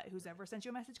slut, who's ever sent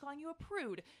you a message calling you a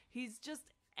prude. He's just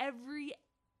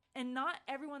and not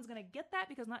everyone's gonna get that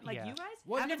because not like Yeah. you guys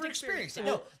Well, I've haven't never experienced it. it.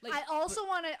 No, like, I also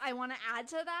want to add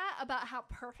to that about how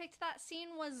perfect that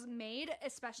scene was made,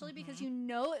 especially because you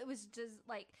know it was just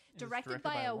like directed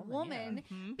by a woman,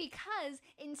 because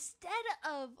instead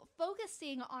of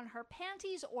focusing on her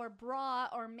panties or bra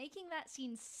or making that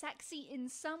scene sexy in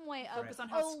some way of Focus on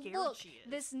how oh scared look, she is."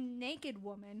 this naked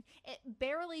woman, it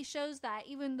barely shows that,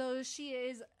 even though she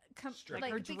is Straight.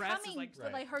 like Her dress is, becoming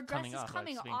like, like her dress coming is off, like,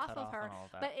 coming it's being off cut of off her, and all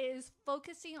that. but it is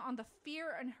focusing on the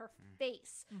fear in her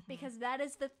face, because that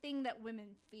is the thing that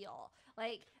women feel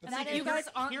like. But that see, is You guys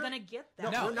aren't Here- gonna get that.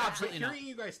 No, No, we're not. But absolutely not. hearing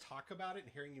you guys talk about it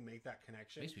and hearing you make that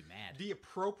connection makes me mad. the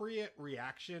appropriate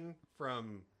reaction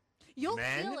from you'll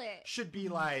men feel it. should be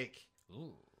like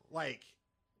Ooh.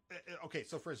 okay.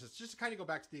 So for instance, just to kind of go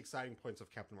back to the exciting points of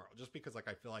Captain Marvel, just because like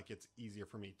I feel like it's easier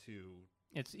for me to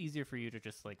It's easier for you to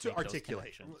just like make those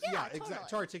articulate. connections. Yeah, exactly. totally.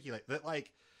 To articulate that,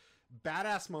 like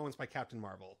badass moments by Captain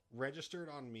Marvel registered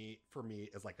for me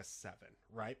as like a 7,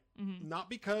 right? Mhm. Not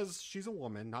because she's a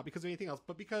woman, not because of anything else,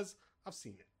 but because I've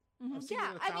seen it. I've seen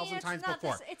Yeah, it a I mean, thousand it's times not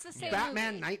before. it's the same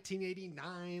Batman, movie.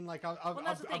 1989. Like Well,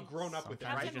 that's the I've thing. grown up with it,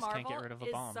 Sometimes right? you Captain just can't Marvel get rid of a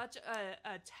is bomb. such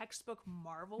a textbook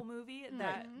Marvel movie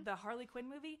that the Harley Quinn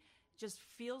movie just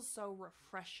feels so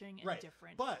refreshing and Right.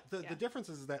 different. But the Yeah. difference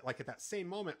is that like at that same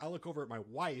moment, I look over at my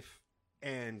wife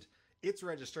and it's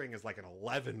registering as like an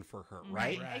 11 for her,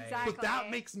 right? Right. Exactly. But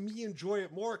that makes me enjoy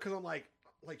it more because I'm like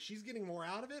she's getting more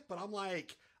out of it, but I'm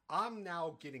like, I'm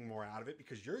now getting more out of it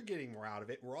because you're getting more out of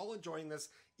it. We're all enjoying this,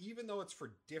 even though it's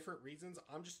for different reasons.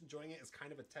 I'm just enjoying it as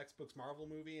kind of a textbook Marvel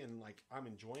movie, and like I'm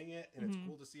enjoying it, and it's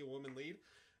cool to see a woman lead.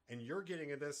 And you're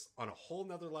getting at this on a whole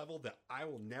nother level that I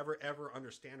will never ever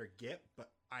understand or get, but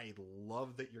I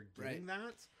love that you're getting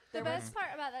that. The best part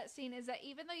about that scene is that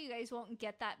even though you guys won't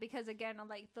get that, because again,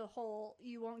 like the whole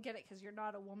you won't get it because you're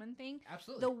not a woman thing,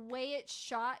 Absolutely. the way it's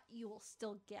shot, you will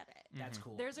still get it. That's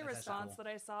cool. There's a That's response cool. that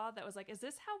I saw that was like, "Is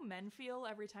this how men feel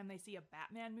every time they see a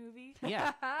Batman movie?"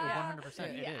 Yeah, 100%.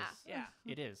 It Yeah. is. Yeah.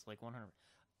 It is like 100.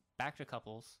 Back to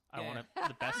couples. I Yeah. want it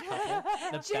the best couple.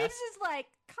 The James best. is like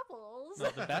couples. No,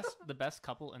 the best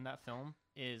couple in that film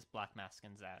is Black Mask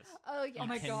and Zaz. Oh yeah. Oh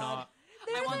my You God. cannot-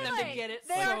 I want them like, to get it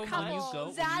They so are much. couple. When you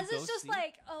go Zaz is just see-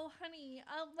 like, oh honey,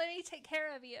 let me take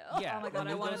care of you. Yeah. Oh my god, when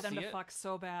I you go wanted them see to it, fuck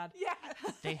so bad. Yeah.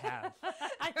 They have.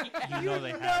 Yeah. You know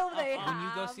they have. know they When you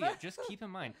go see have. it, just keep in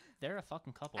mind they're a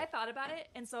fucking couple. I thought about it,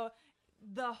 and so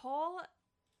the whole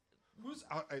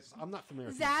I'm not familiar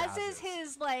with Zaz who is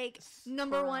his like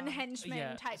number one henchman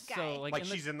Yeah, type guy. so, like, like in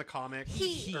the- she's in the comic,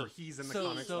 He. or he's in the so,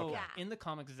 comics. So okay. Yeah. in the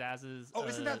comics, Zaz is. Oh,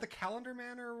 isn't that the Calendar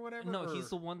Man or whatever? No, or- he's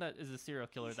the one that is a serial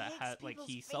killer that takes had like people's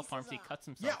he self harms, he faces cuts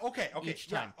off. himself. Yeah. Okay. Okay. Each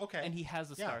yeah. time. Okay. And he has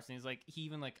the Yeah. scars, and he's like, he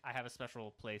even like, I have a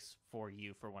special place for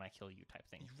you for when I kill you, type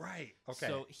thing. Right. Okay.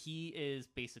 So he is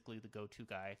basically the go-to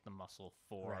guy, the muscle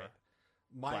for Right.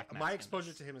 Black my Mask in exposure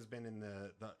this. to him has been in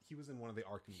the he was in one of the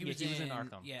Arkham. He games. was, he was in in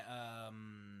Arkham. Yeah,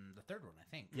 the third one, I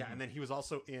think. Yeah, and then he was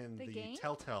also in The the game?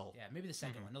 Telltale. Yeah, maybe the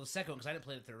 2nd one. No, the second one, because I didn't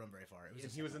play the third one very far. It was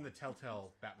And the he was second in the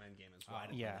Telltale Batman game as one. Oh, well. I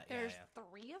didn't Yeah. play that. There's yeah.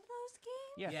 3 of those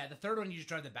games? Yeah. Yeah, the third one, you just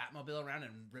drive the Batmobile around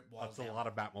and rip walls That's a down. lot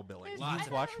of Batmobiling. There's- Lots. I You've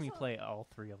thought watched there me was a- play all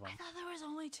 3 of them. I thought there was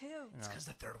only 2. It's No. because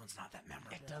the third one's not that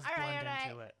memorable. It does All right, blend all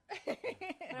into right.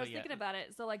 it. And I was yeah. thinking about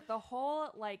it. So like the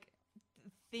whole like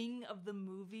thing of the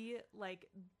movie, like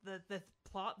the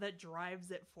plot that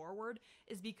drives it forward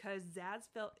is because Zaz,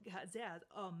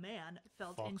 a man,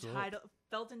 felt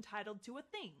Fuck entitled to a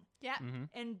thing. Yeah. Mm-hmm.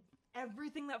 And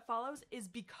everything that follows is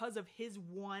because of his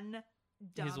one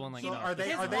dumb His one, like, So you know, are they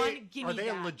his are one, they gimme are they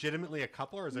that. legitimately a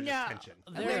couple or is it No. just tension?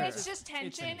 There- It's just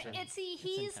tension. tension. It's It's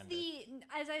he's intended. the,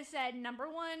 as I said, number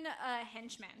one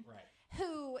henchman Right.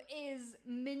 who is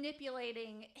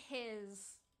manipulating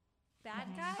his bad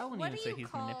guy. I wouldn't what even do say you he's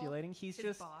call manipulating. He's his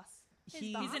just boss.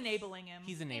 His boss? He's enabling him.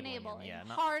 he's enabling, enabling? him. Yeah,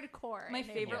 not Hardcore. My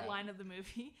favorite enabling. line of the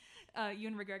movie,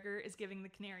 Ewan McGregor is giving the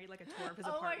canary like a tour of his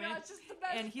Oh my apartment. god, it's just the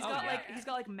best. And he's Oh, got yeah. like he's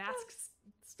got like masks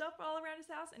stuff all around his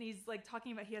house, and he's like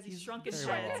talking about he has these He's shrunken very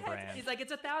sheds. well on brand. He's like,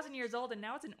 it's 1,000 years old, and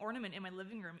now it's an ornament in my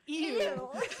living room. Ew.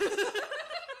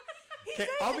 Okay,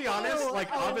 I'll be honest. ew Like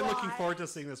a I've been looking lot. forward to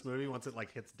seeing this movie once it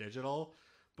like hits digital,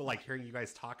 but like hearing you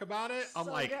guys talk about it, I'm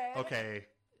So like, good. okay,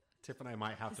 Tiff and I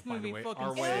might have to This find a movie way fucking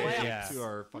our way slaps. Yeah. to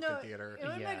our fucking No, theater.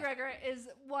 Ewan Yeah. McGregor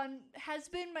has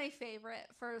been my favorite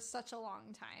for such a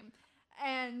long time,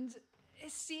 and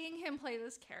seeing him play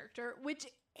this character, which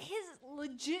is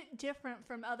legit different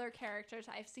from other characters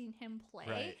I've seen him play,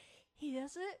 Right. he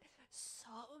does it so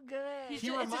good. He's He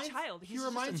just, reminds, it's a child. he He's just a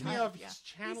reminds me child, of yeah. he's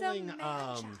He's a channeling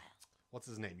man-child. what's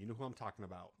his name? You know who I'm talking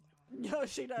about? No,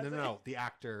 she No, doesn't. no, the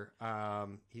actor.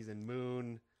 He's in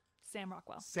Moon. Sam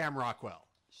Rockwell. Sam Rockwell.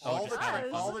 Oh, all just the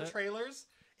having fun all with the it? trailers,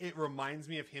 it reminds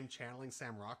me of him channeling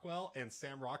Sam Rockwell. And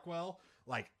Sam Rockwell,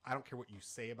 like, I don't care what you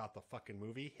say about the fucking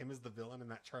movie, him as the villain in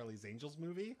that Charlie's Angels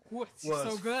movie What? was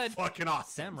So good. fucking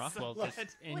awesome. Sam Rockwell So just good.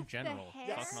 in With the general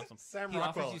hair? fucking awesome. Sam He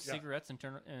Rockwell, offers you yeah. cigarettes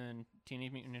in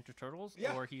Teenage Mutant Ninja Turtles,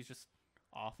 Yeah. or he's just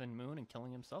off in Moon and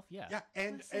killing himself. Yeah, Yeah,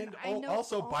 and Listen, I know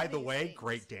also, all by the these way, things.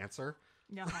 great dancer.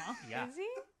 Uh-huh. yeah. Is he?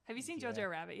 Have you seen Yeah. Jojo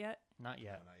Rabbit yet? Not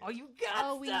yet. Oh, you got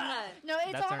Oh, we to! no.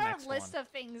 It's That's on our our next list one. of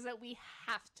things that we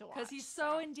have to watch Because he's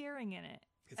so endearing in it.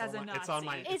 It's As on a my, it's on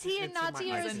my. Nazi. Is he a it's in my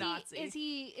Nazi or He's is a he? Nazi. Is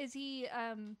he? Is he?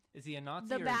 Is he a Nazi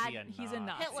The or bad- is he a he's a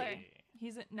Nazi. Hitler.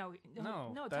 He's a no,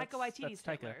 No, Taika that's Waititi's Taika.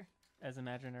 Hitler. as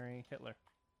imaginary Hitler?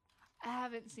 I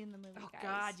haven't seen the movie. Oh guys.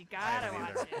 God, you I gotta haven't watch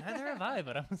either. it. Neither have I,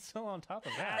 but I'm still on top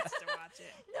of that. Has to watch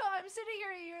it. No, I'm sitting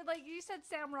here. You're like, you said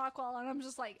Sam Rockwell, and I'm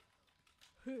just like,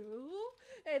 who?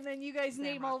 And then you guys Sam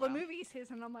name all the Rockwell. movies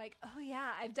his, and I'm like, oh yeah,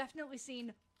 I've definitely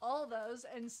seen all those,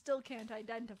 and still can't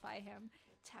identify him.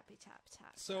 Tappy tap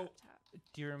tap. So- tap, tap.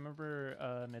 Do you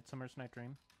remember Midsummer's Night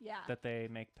Dream Yeah. that they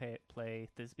make play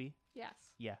Thisbe? Yes.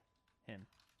 Yeah, him.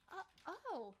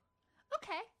 Oh.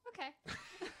 Okay.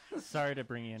 Okay. Sorry to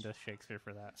bring you into Shakespeare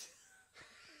for that.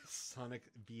 Sonic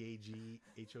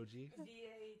VAGHOG.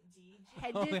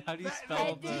 Oh, Headed. how do you spell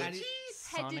Headed- the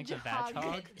Sonic the Hedgehog.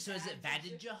 Hedgehog? So is it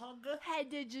Vadidjahog?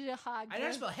 Hedgehog. I know how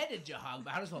to spell Hedgehog,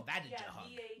 but how to spell Vadidjahog?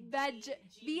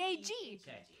 VAG.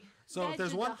 Okay. So if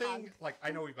there's one Hedgehog. thing, like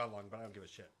I know we've gone long, but I don't give a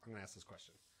shit. I'm gonna ask this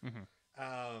question.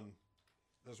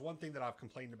 There's one thing that I've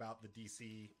complained about the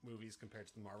DC movies compared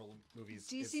to the Marvel movies.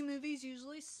 DC is- movies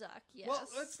usually suck. Yes. Well,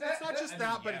 it's not just I mean,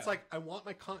 that, but yeah. it's like I want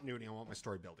my continuity, I want my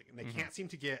story building, and they can't seem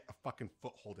to get a fucking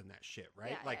foothold in that shit,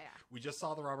 right? Yeah, like yeah, yeah. we just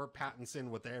saw the Robert Pattinson,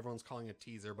 what everyone's calling a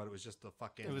teaser, but it was just a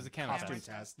fucking It was a camera costume test.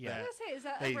 test. Yeah. I that was gonna say, is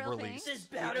that they a real released. thing? This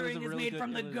It was battering a is really made good-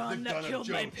 from the it was- gun The that gun of killed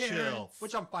my Joe Chill, parents.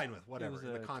 which I'm fine with, It whatever. was In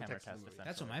the a context camera of the test, movie.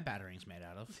 That's what my battering's made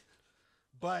out of.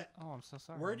 But Oh, I'm so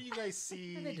sorry. where do you guys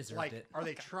see They deserved like it. are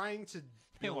they trying to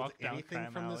They build walked down anything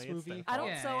Crime from this Alley, it's movie? their I don't.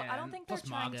 Yeah, so yeah, I don't think they're plus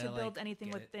trying MAGA, to build like, anything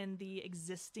get it. within the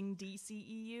existing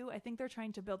DCEU. I think they're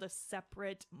trying to build a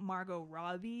separate Margot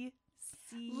Robbie.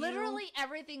 CU. Literally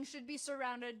everything should be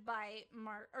surrounded by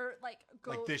or like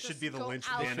go. Like this should just be the go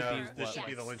linchpin out of there. this should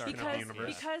be Yes. the linchpin of the because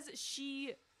universe. because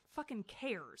she fucking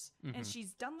cares Mm-hmm. and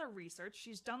she's done the research,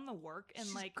 she's done the work, and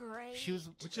She's like great. She was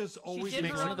Which is always did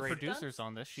makes her one it of the great. producers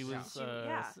on this. She was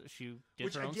Yeah. she did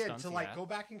Which her own again, stunts. to like yeah. go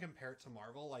back and compare it to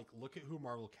Marvel, like look at who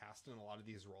Marvel cast in a lot of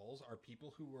these roles are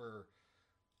people who were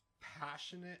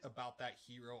passionate about that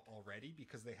hero already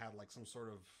because they had like some sort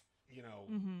of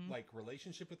like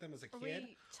relationship with them as a Are kid.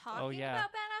 we talking yeah.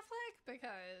 about Ben Affleck?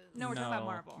 Because No, we're talking about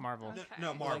Marvel. Marvel. Okay.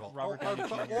 No, Marvel. Like Robert or, Downey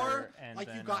or, Jr. or, and like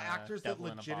then, you've got actors that Devil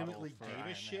in a Bottle legitimately for gave Iron a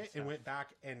Man shit and stuff. went back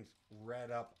and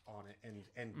read up on it and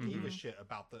Mm-hmm. gave a shit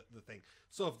about the thing.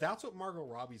 So if that's what Margot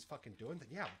Robbie's fucking doing, then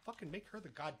yeah, fucking make her the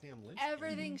goddamn Lynch.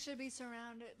 Everything should be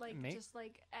surrounded, like May- just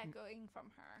like echoing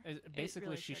from her. Basically,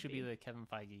 really she should should be be. the Kevin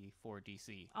Feige for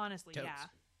DC. Honestly, Totes. yeah.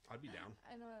 I'd be down.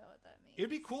 I don't know what that means. It'd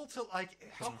be cool to like.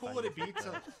 How Kevin cool would it Feige be for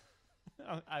to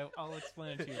I'll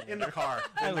explain it to you. in the car?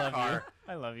 I In the love car.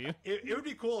 you. I love you. It would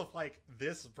be cool if like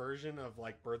this version of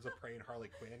like Birds of Prey and Harley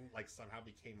Quinn like somehow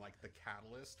became like the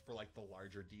catalyst for like the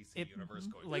larger DC universe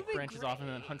going Like be branches off, and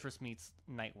then great. Huntress meets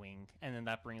Nightwing, and then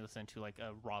that brings us into like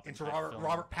a Robin. into type Robert, film.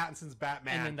 Robert Pattinson's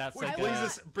Batman, And then that's which like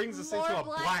brings us more into a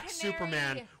Black Black Canary.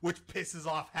 Superman, which pisses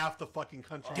off half the fucking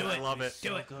country. Do and I it. love it.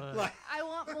 Do it. Good. Like, I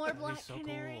want more Black so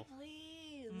Canary, cool.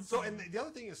 please. so, and the other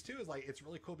thing is too is like it's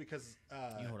really cool because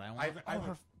You know what I want? I Oh,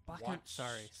 her Black watched-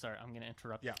 Sorry, I'm gonna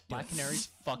interrupt. Yeah. Black Canary's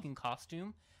fucking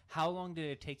costume. How long did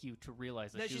it take you to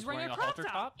realize that, That she she's was wearing wearing a a crop halter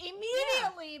top. top?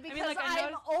 Immediately, because like, I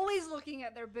I'm noticed- always looking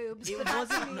at their boobs. It That's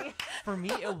wasn't me. for me.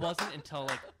 It wasn't until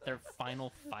like their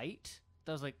final fight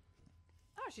that I was like,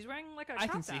 Oh, she's wearing like a I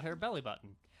crop can see top. her belly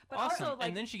button. But Awesome. also, like-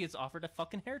 and then she gets offered a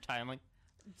fucking hair tie. I'm like,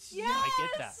 Yes! I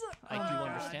get that. I do Oh,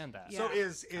 understand that. So Yeah.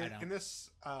 is I don't. in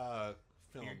this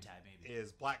film Beard tie, maybe.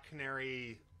 is Black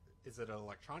Canary? Is it an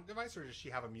electronic device or does she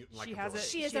have a mutant like She has ability?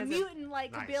 it. She has She a has a-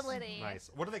 mutant-like Nice. ability. Nice.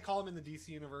 What do they call him in the DC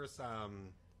universe?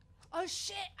 Oh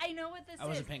shit! I know what this is. I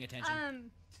wasn't paying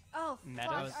attention. Oh Metas?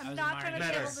 fuck! I was I'm not trying to be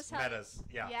able Metas. to tell. Metas.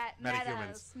 Yeah. Yeah,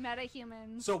 Metahumans.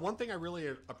 Metahumans. So one thing I really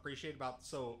appreciate about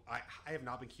I have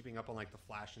not been keeping up on like the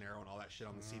Flash and Arrow and all that shit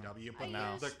on the CW, but I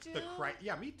now used the to.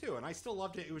 yeah, me too, and I still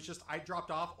loved it. It was just I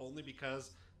dropped off only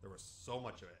because there was so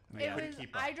much of it. I It couldn't was.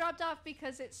 keep up. I dropped off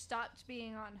because it stopped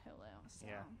being on Hulu. So.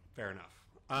 Yeah. Fair enough.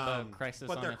 Crisis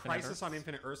but on their Infinite Crisis Earths? on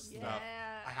Infinite Earths stuff,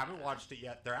 Yeah. I haven't watched it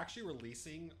yet. They're actually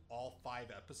releasing all 5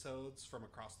 episodes from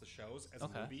across the shows as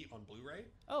Okay. a movie on Blu-ray.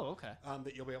 Oh, okay.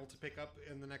 That you'll be able to pick up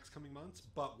in the next coming months.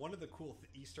 But one of the cool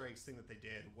Easter eggs thing that they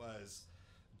did was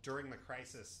during the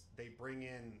Crisis, they bring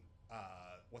in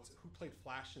who played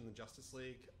Flash in the Justice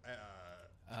League?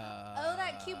 Oh,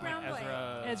 that cute brown boy.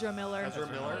 Ezra Miller. Ezra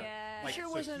Miller. Yeah. Like, sure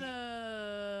so wasn't he-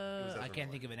 it was I Ezra can't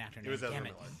Miller. think of an actor It name. was Ezra Damn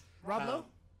it. Miller. Rob Lowe?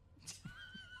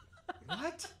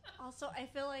 What? Also, I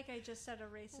feel like I just said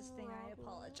a racist thing. I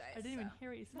apologize. I didn't even so. hear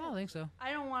what you said. I don't think so.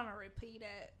 I don't want to repeat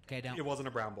it. Okay, don't. It wasn't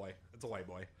a brown boy. It's a white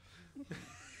boy.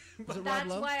 Was it Rob That's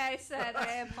Lowe? why I said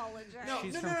I apologize. No,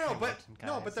 She's no, from no, no, but- Pemberton,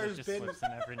 no, guys. but there's it just been- slips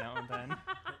in every now and then.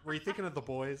 Were you thinking of The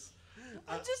Boys?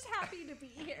 I'm just happy to be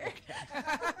here.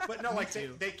 But no, like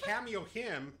they cameo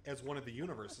him as one of the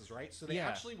universes, right? So they Yeah.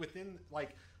 actually within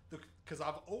like because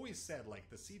I've always said like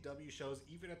the CW shows,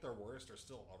 even at their worst, are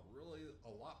still a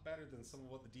lot better than some of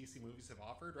what the DC movies have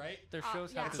offered, right? Their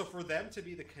shows yeah. have So for them to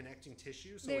be the connecting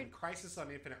tissue, so They're- in Crisis on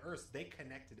Infinite Earths, they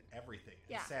connected everything. And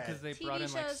Yeah. said, because they TV brought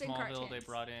in like shows and Smallville. They cartoons.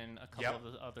 brought in a couple Yep.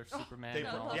 of the other Superman they,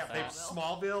 and all yeah, of they that.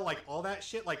 Smallville, like all that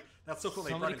shit, like that's so cool. They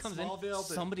Somebody brought comes in in, Smallville.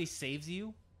 somebody saves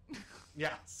you.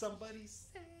 Yeah, somebody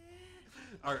said.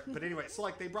 All right, but anyway, so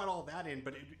like they brought all that in,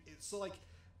 but so like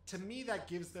to me that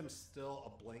gives them still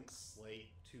a blank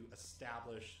slate to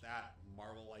establish that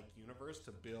Marvel-like universe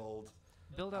to build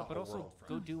Build out, a but also world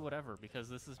go from. do whatever, because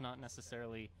this is not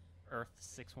necessarily Earth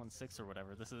 616 or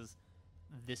whatever. This is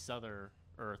this other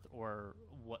Earth or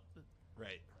what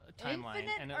Right. timeline,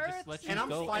 Infinite and it Earths just lets you And I'm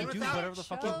go fine and with do that. whatever the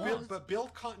fuck you Shows. want. But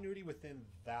build continuity within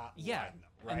that Yeah, line,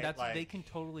 right? and that's Like, they can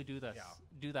totally do this. Yeah.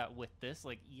 Do that with this.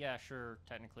 Like, yeah, sure.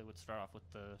 Technically, would start off with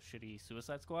the shitty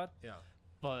Suicide Squad, yeah.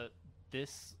 but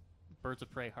this Birds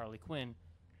of Prey Harley Quinn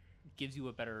gives you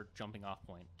a better jumping off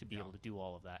point to be Yeah. able to do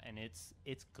all of that, and it's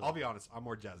good. I'll be honest, I'm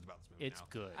more jazzed about this movie it's now.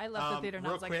 good. I left the theater and I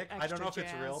real was like, quick, I don't know if extra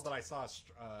it's real, jazzed. but I saw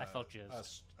I felt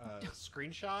jazzed. a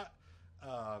screenshot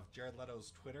of Jared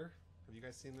Leto's Twitter. Have you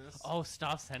guys seen this? Oh,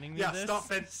 stop sending me yeah, this.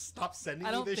 stop sending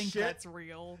I don't me this think shit. that's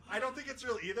real. I don't think it's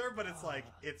real either, but it's like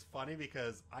it's funny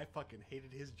because I fucking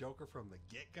hated his Joker from the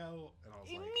get go, and I was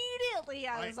like, Immediately,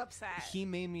 I was I- upset. He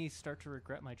made me start to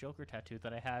regret my Joker tattoo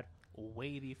that I had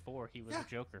way before he was Yeah. a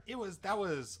Joker. that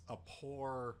was a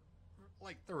poor,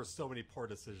 like there were so many poor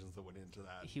decisions that went into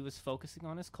that. He was focusing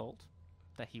on his cult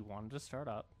that he wanted to start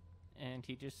up, and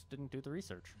he just didn't do the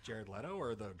research. Jared Leto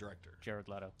or the director? Jared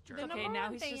Leto. The Okay, number now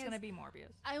one he's thing just gonna is be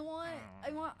Morbius. I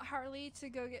want Harley to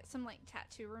go get some like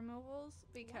tattoo removals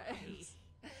because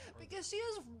she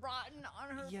is rotten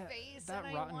on her Yeah, face that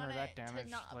and I rotten or want that it damage, to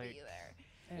not like- be there.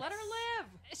 Let her live.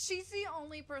 She's the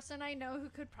only person I know who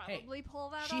could probably pull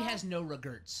that She off. has no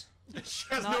regrets. She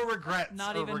has Not- no regrets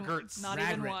Not or even regrets. Not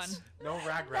even one. Regrets. No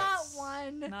Not regrets.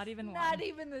 one. Not even one. Not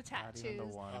even the Not tattoos. even the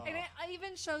one. And it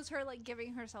even shows her like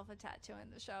giving herself a tattoo in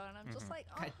the show, and I'm just like,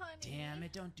 oh, God honey. damn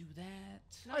it! Don't do that.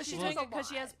 No, Oh, she's she doing does it a because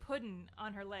she lot. has pudding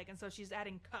on her leg, and so she's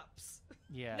adding cups.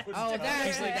 Yeah. Oh,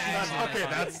 that's Okay,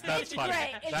 that's It's funny.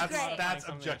 great, it's That's great. that's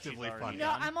Something that she's objectively already funny. No,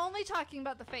 done. I'm only talking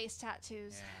about the face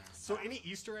tattoos. So, any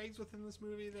Easter eggs within this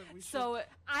movie that we should? So,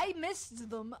 I missed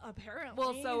them apparently.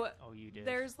 well, so Oh, you did.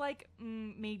 there's like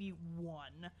maybe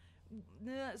one.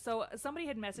 So somebody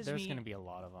had messaged There's me. going to be a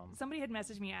lot of them. Somebody had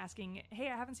messaged me asking, "Hey,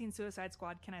 I haven't seen Suicide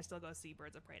Squad. Can I still go see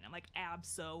Birds of Prey?" And I'm like,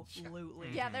 "Absolutely."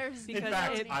 yeah, there's Because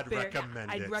fact, it I'd bear-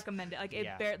 recommend I'd it. recommend it. Like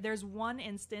Yeah. there's one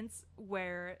instance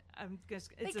where I'm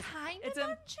just they it's a, kind it's of a,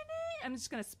 mention it. I'm just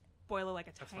gonna spoil it like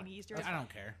a fine. tiny Easter egg. I don't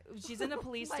care. She's in a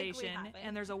police Like we station haven't.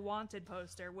 and there's a wanted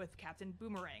poster with Captain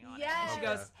Boomerang on it. Yes. And she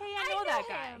goes, "Hey, I know that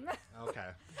guy." him. Okay.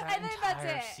 That And then that's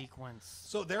entire it. sequence.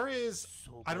 So there is.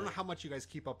 So I don't know good. how much you guys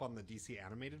keep up on the DC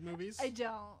animated movies. I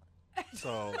don't.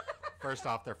 So first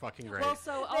off, they're fucking great. Well,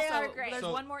 so They are also great. there's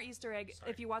So- one more Easter egg.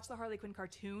 Sorry. If you watch the Harley Quinn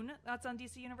cartoon that's on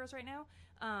DC Universe right now,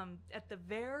 at the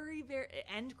very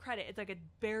end credit, it's like it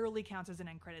barely counts as an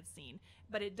end credit scene,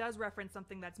 but it does reference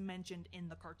something that's mentioned in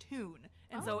the cartoon,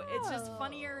 and so it's just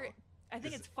funnier. I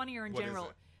think Is it's funnier in what is general.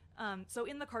 it? So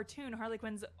in the cartoon, Harley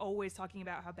Quinn's always talking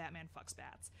about how Batman fucks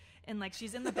bats, and like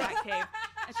she's in the Batcave,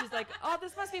 and she's like, "Oh,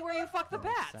 this must be where you fuck the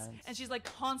Makes bats," sense. and she's like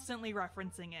constantly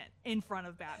referencing it in front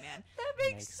of Batman. That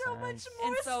makes Makes so much sense. more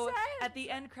And so sense. at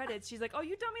the end credits, she's like, "Oh,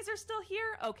 you dummies are still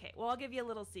here? Okay, well, I'll give you a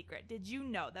little secret. Did you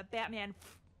know that Batman?"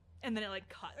 And then it like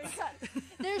cuts.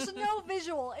 There's no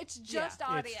visual. It's just Yeah.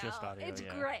 audio. It's just audio, It's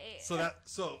yeah. great.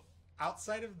 So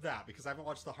outside of that, because I haven't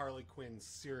watched the Harley Quinn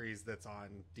series that's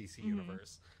on DC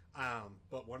Universe,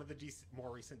 but one of the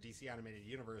more recent DC animated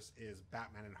universe is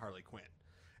Batman and Harley Quinn,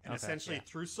 and Okay, essentially yeah.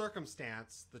 through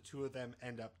circumstance, the two of them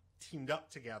end up teamed up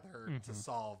together to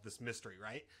solve this mystery,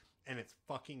 right? And it's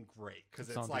fucking great because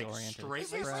It's it's on the like Oriental straight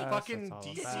Express, like it's fucking all of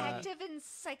DC. that. Detective and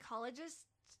psychologist.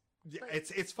 Yeah, Like-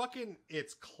 it's fucking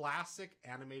it's classic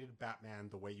animated Batman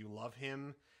the way you love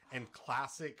him, and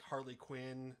classic Harley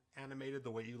Quinn animated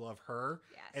the way you love her,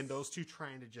 Yes. and those two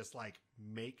trying to just like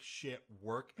make shit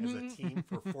work as a team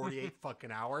for 48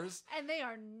 fucking hours. And they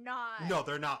are not. No,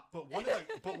 they're not. But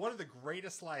one of the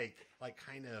greatest like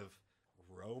kind of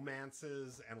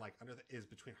romances and like is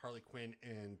between Harley Quinn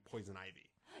and Poison Ivy.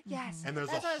 Yes. And there's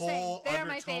That's a what I was saying. whole They're my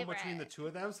undertone favorite. between the two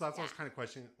of them. So that's what I was Yeah. kind of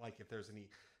questioning, like if there's any,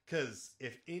 because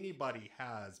if anybody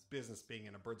has business being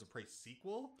in a Birds of Prey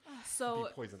sequel, So it'd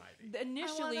be Poison Ivy.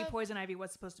 initially, wanna- Poison Ivy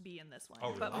was supposed to be in this one, Oh,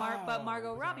 really? but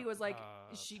Margot Oh, Robbie was like,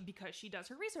 uh, because she does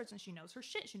her research and she knows her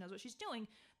shit, she knows what she's doing.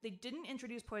 They didn't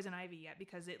introduce Poison Ivy yet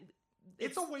because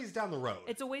It's a ways down the road.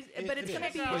 it's a ways, It- but it's it gonna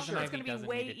is. be Poison it's Ivy gonna be doesn't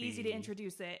way need to easy be- to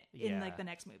introduce it in like Yeah. the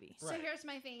next movie. So Right. here's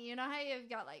my thing. You know how you've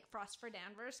got like Frost for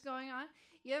Danvers going on?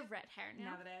 You have red hair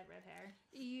now. Now that I have red hair,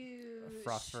 You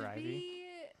Frost for should Ivy? be-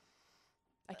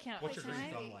 I can't. What's your Poison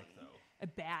green thumb Ivy. like though?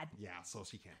 Bad, Yeah, so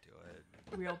she can't do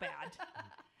it. real bad.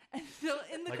 And so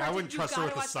in the Like, I cartoon, wouldn't you trust her gotta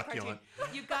with a watch the cartoon.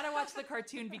 succulent. You gotta watch the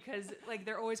cartoon because like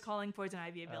they're always calling Poison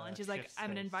Ivy a villain. She's like, Shift's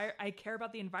I'm an face. I care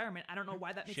about the environment. I don't know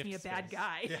why that makes me a Shift's bad face.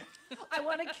 guy. I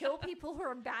want to kill people who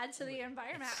are bad to the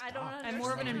environment. I don't Stop. understand. I'm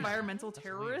more of an That's environmental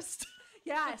terrorist.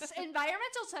 Yes,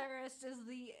 environmental terrorist is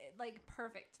the like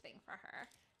perfect thing for her.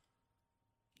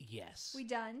 Yes. We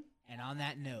done? And on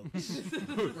that note,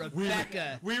 We-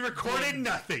 Rebecca, We recorded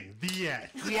nothing. The end.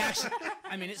 we actually,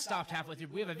 I mean, it stopped halfway through.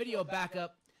 We have a video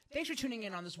backup. Thanks for tuning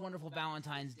in on this wonderful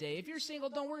Valentine's Day. If you're single,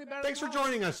 don't worry about it. Thanks for tomorrow.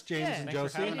 joining us, James Yeah. and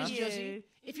Thanks for Josie. having us. James, Josie. Yay.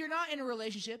 If you're not in a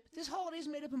relationship, this holiday's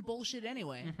made up in bullshit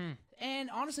anyway. And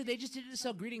honestly, they just did it to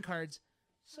sell greeting cards.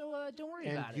 So don't worry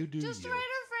And about you it. do Just you. write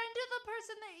a friend to the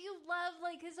person that you love,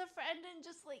 like as a friend, and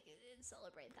just like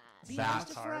celebrate that. Be That- nice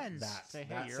to friends. Say, hey,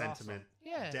 that you're sentiment.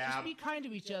 Yeah, just Dab. be kind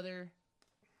to each other.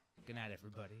 Good night,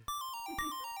 everybody.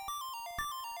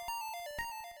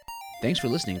 Thanks for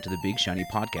listening to the Big Shiny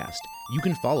Podcast. You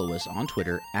can follow us on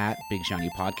Twitter at Big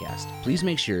Shiny Podcast. Please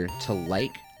make sure to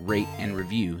like, rate, and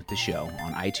review the show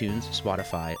on iTunes,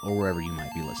 Spotify, or wherever you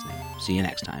might be listening. See you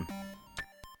next time.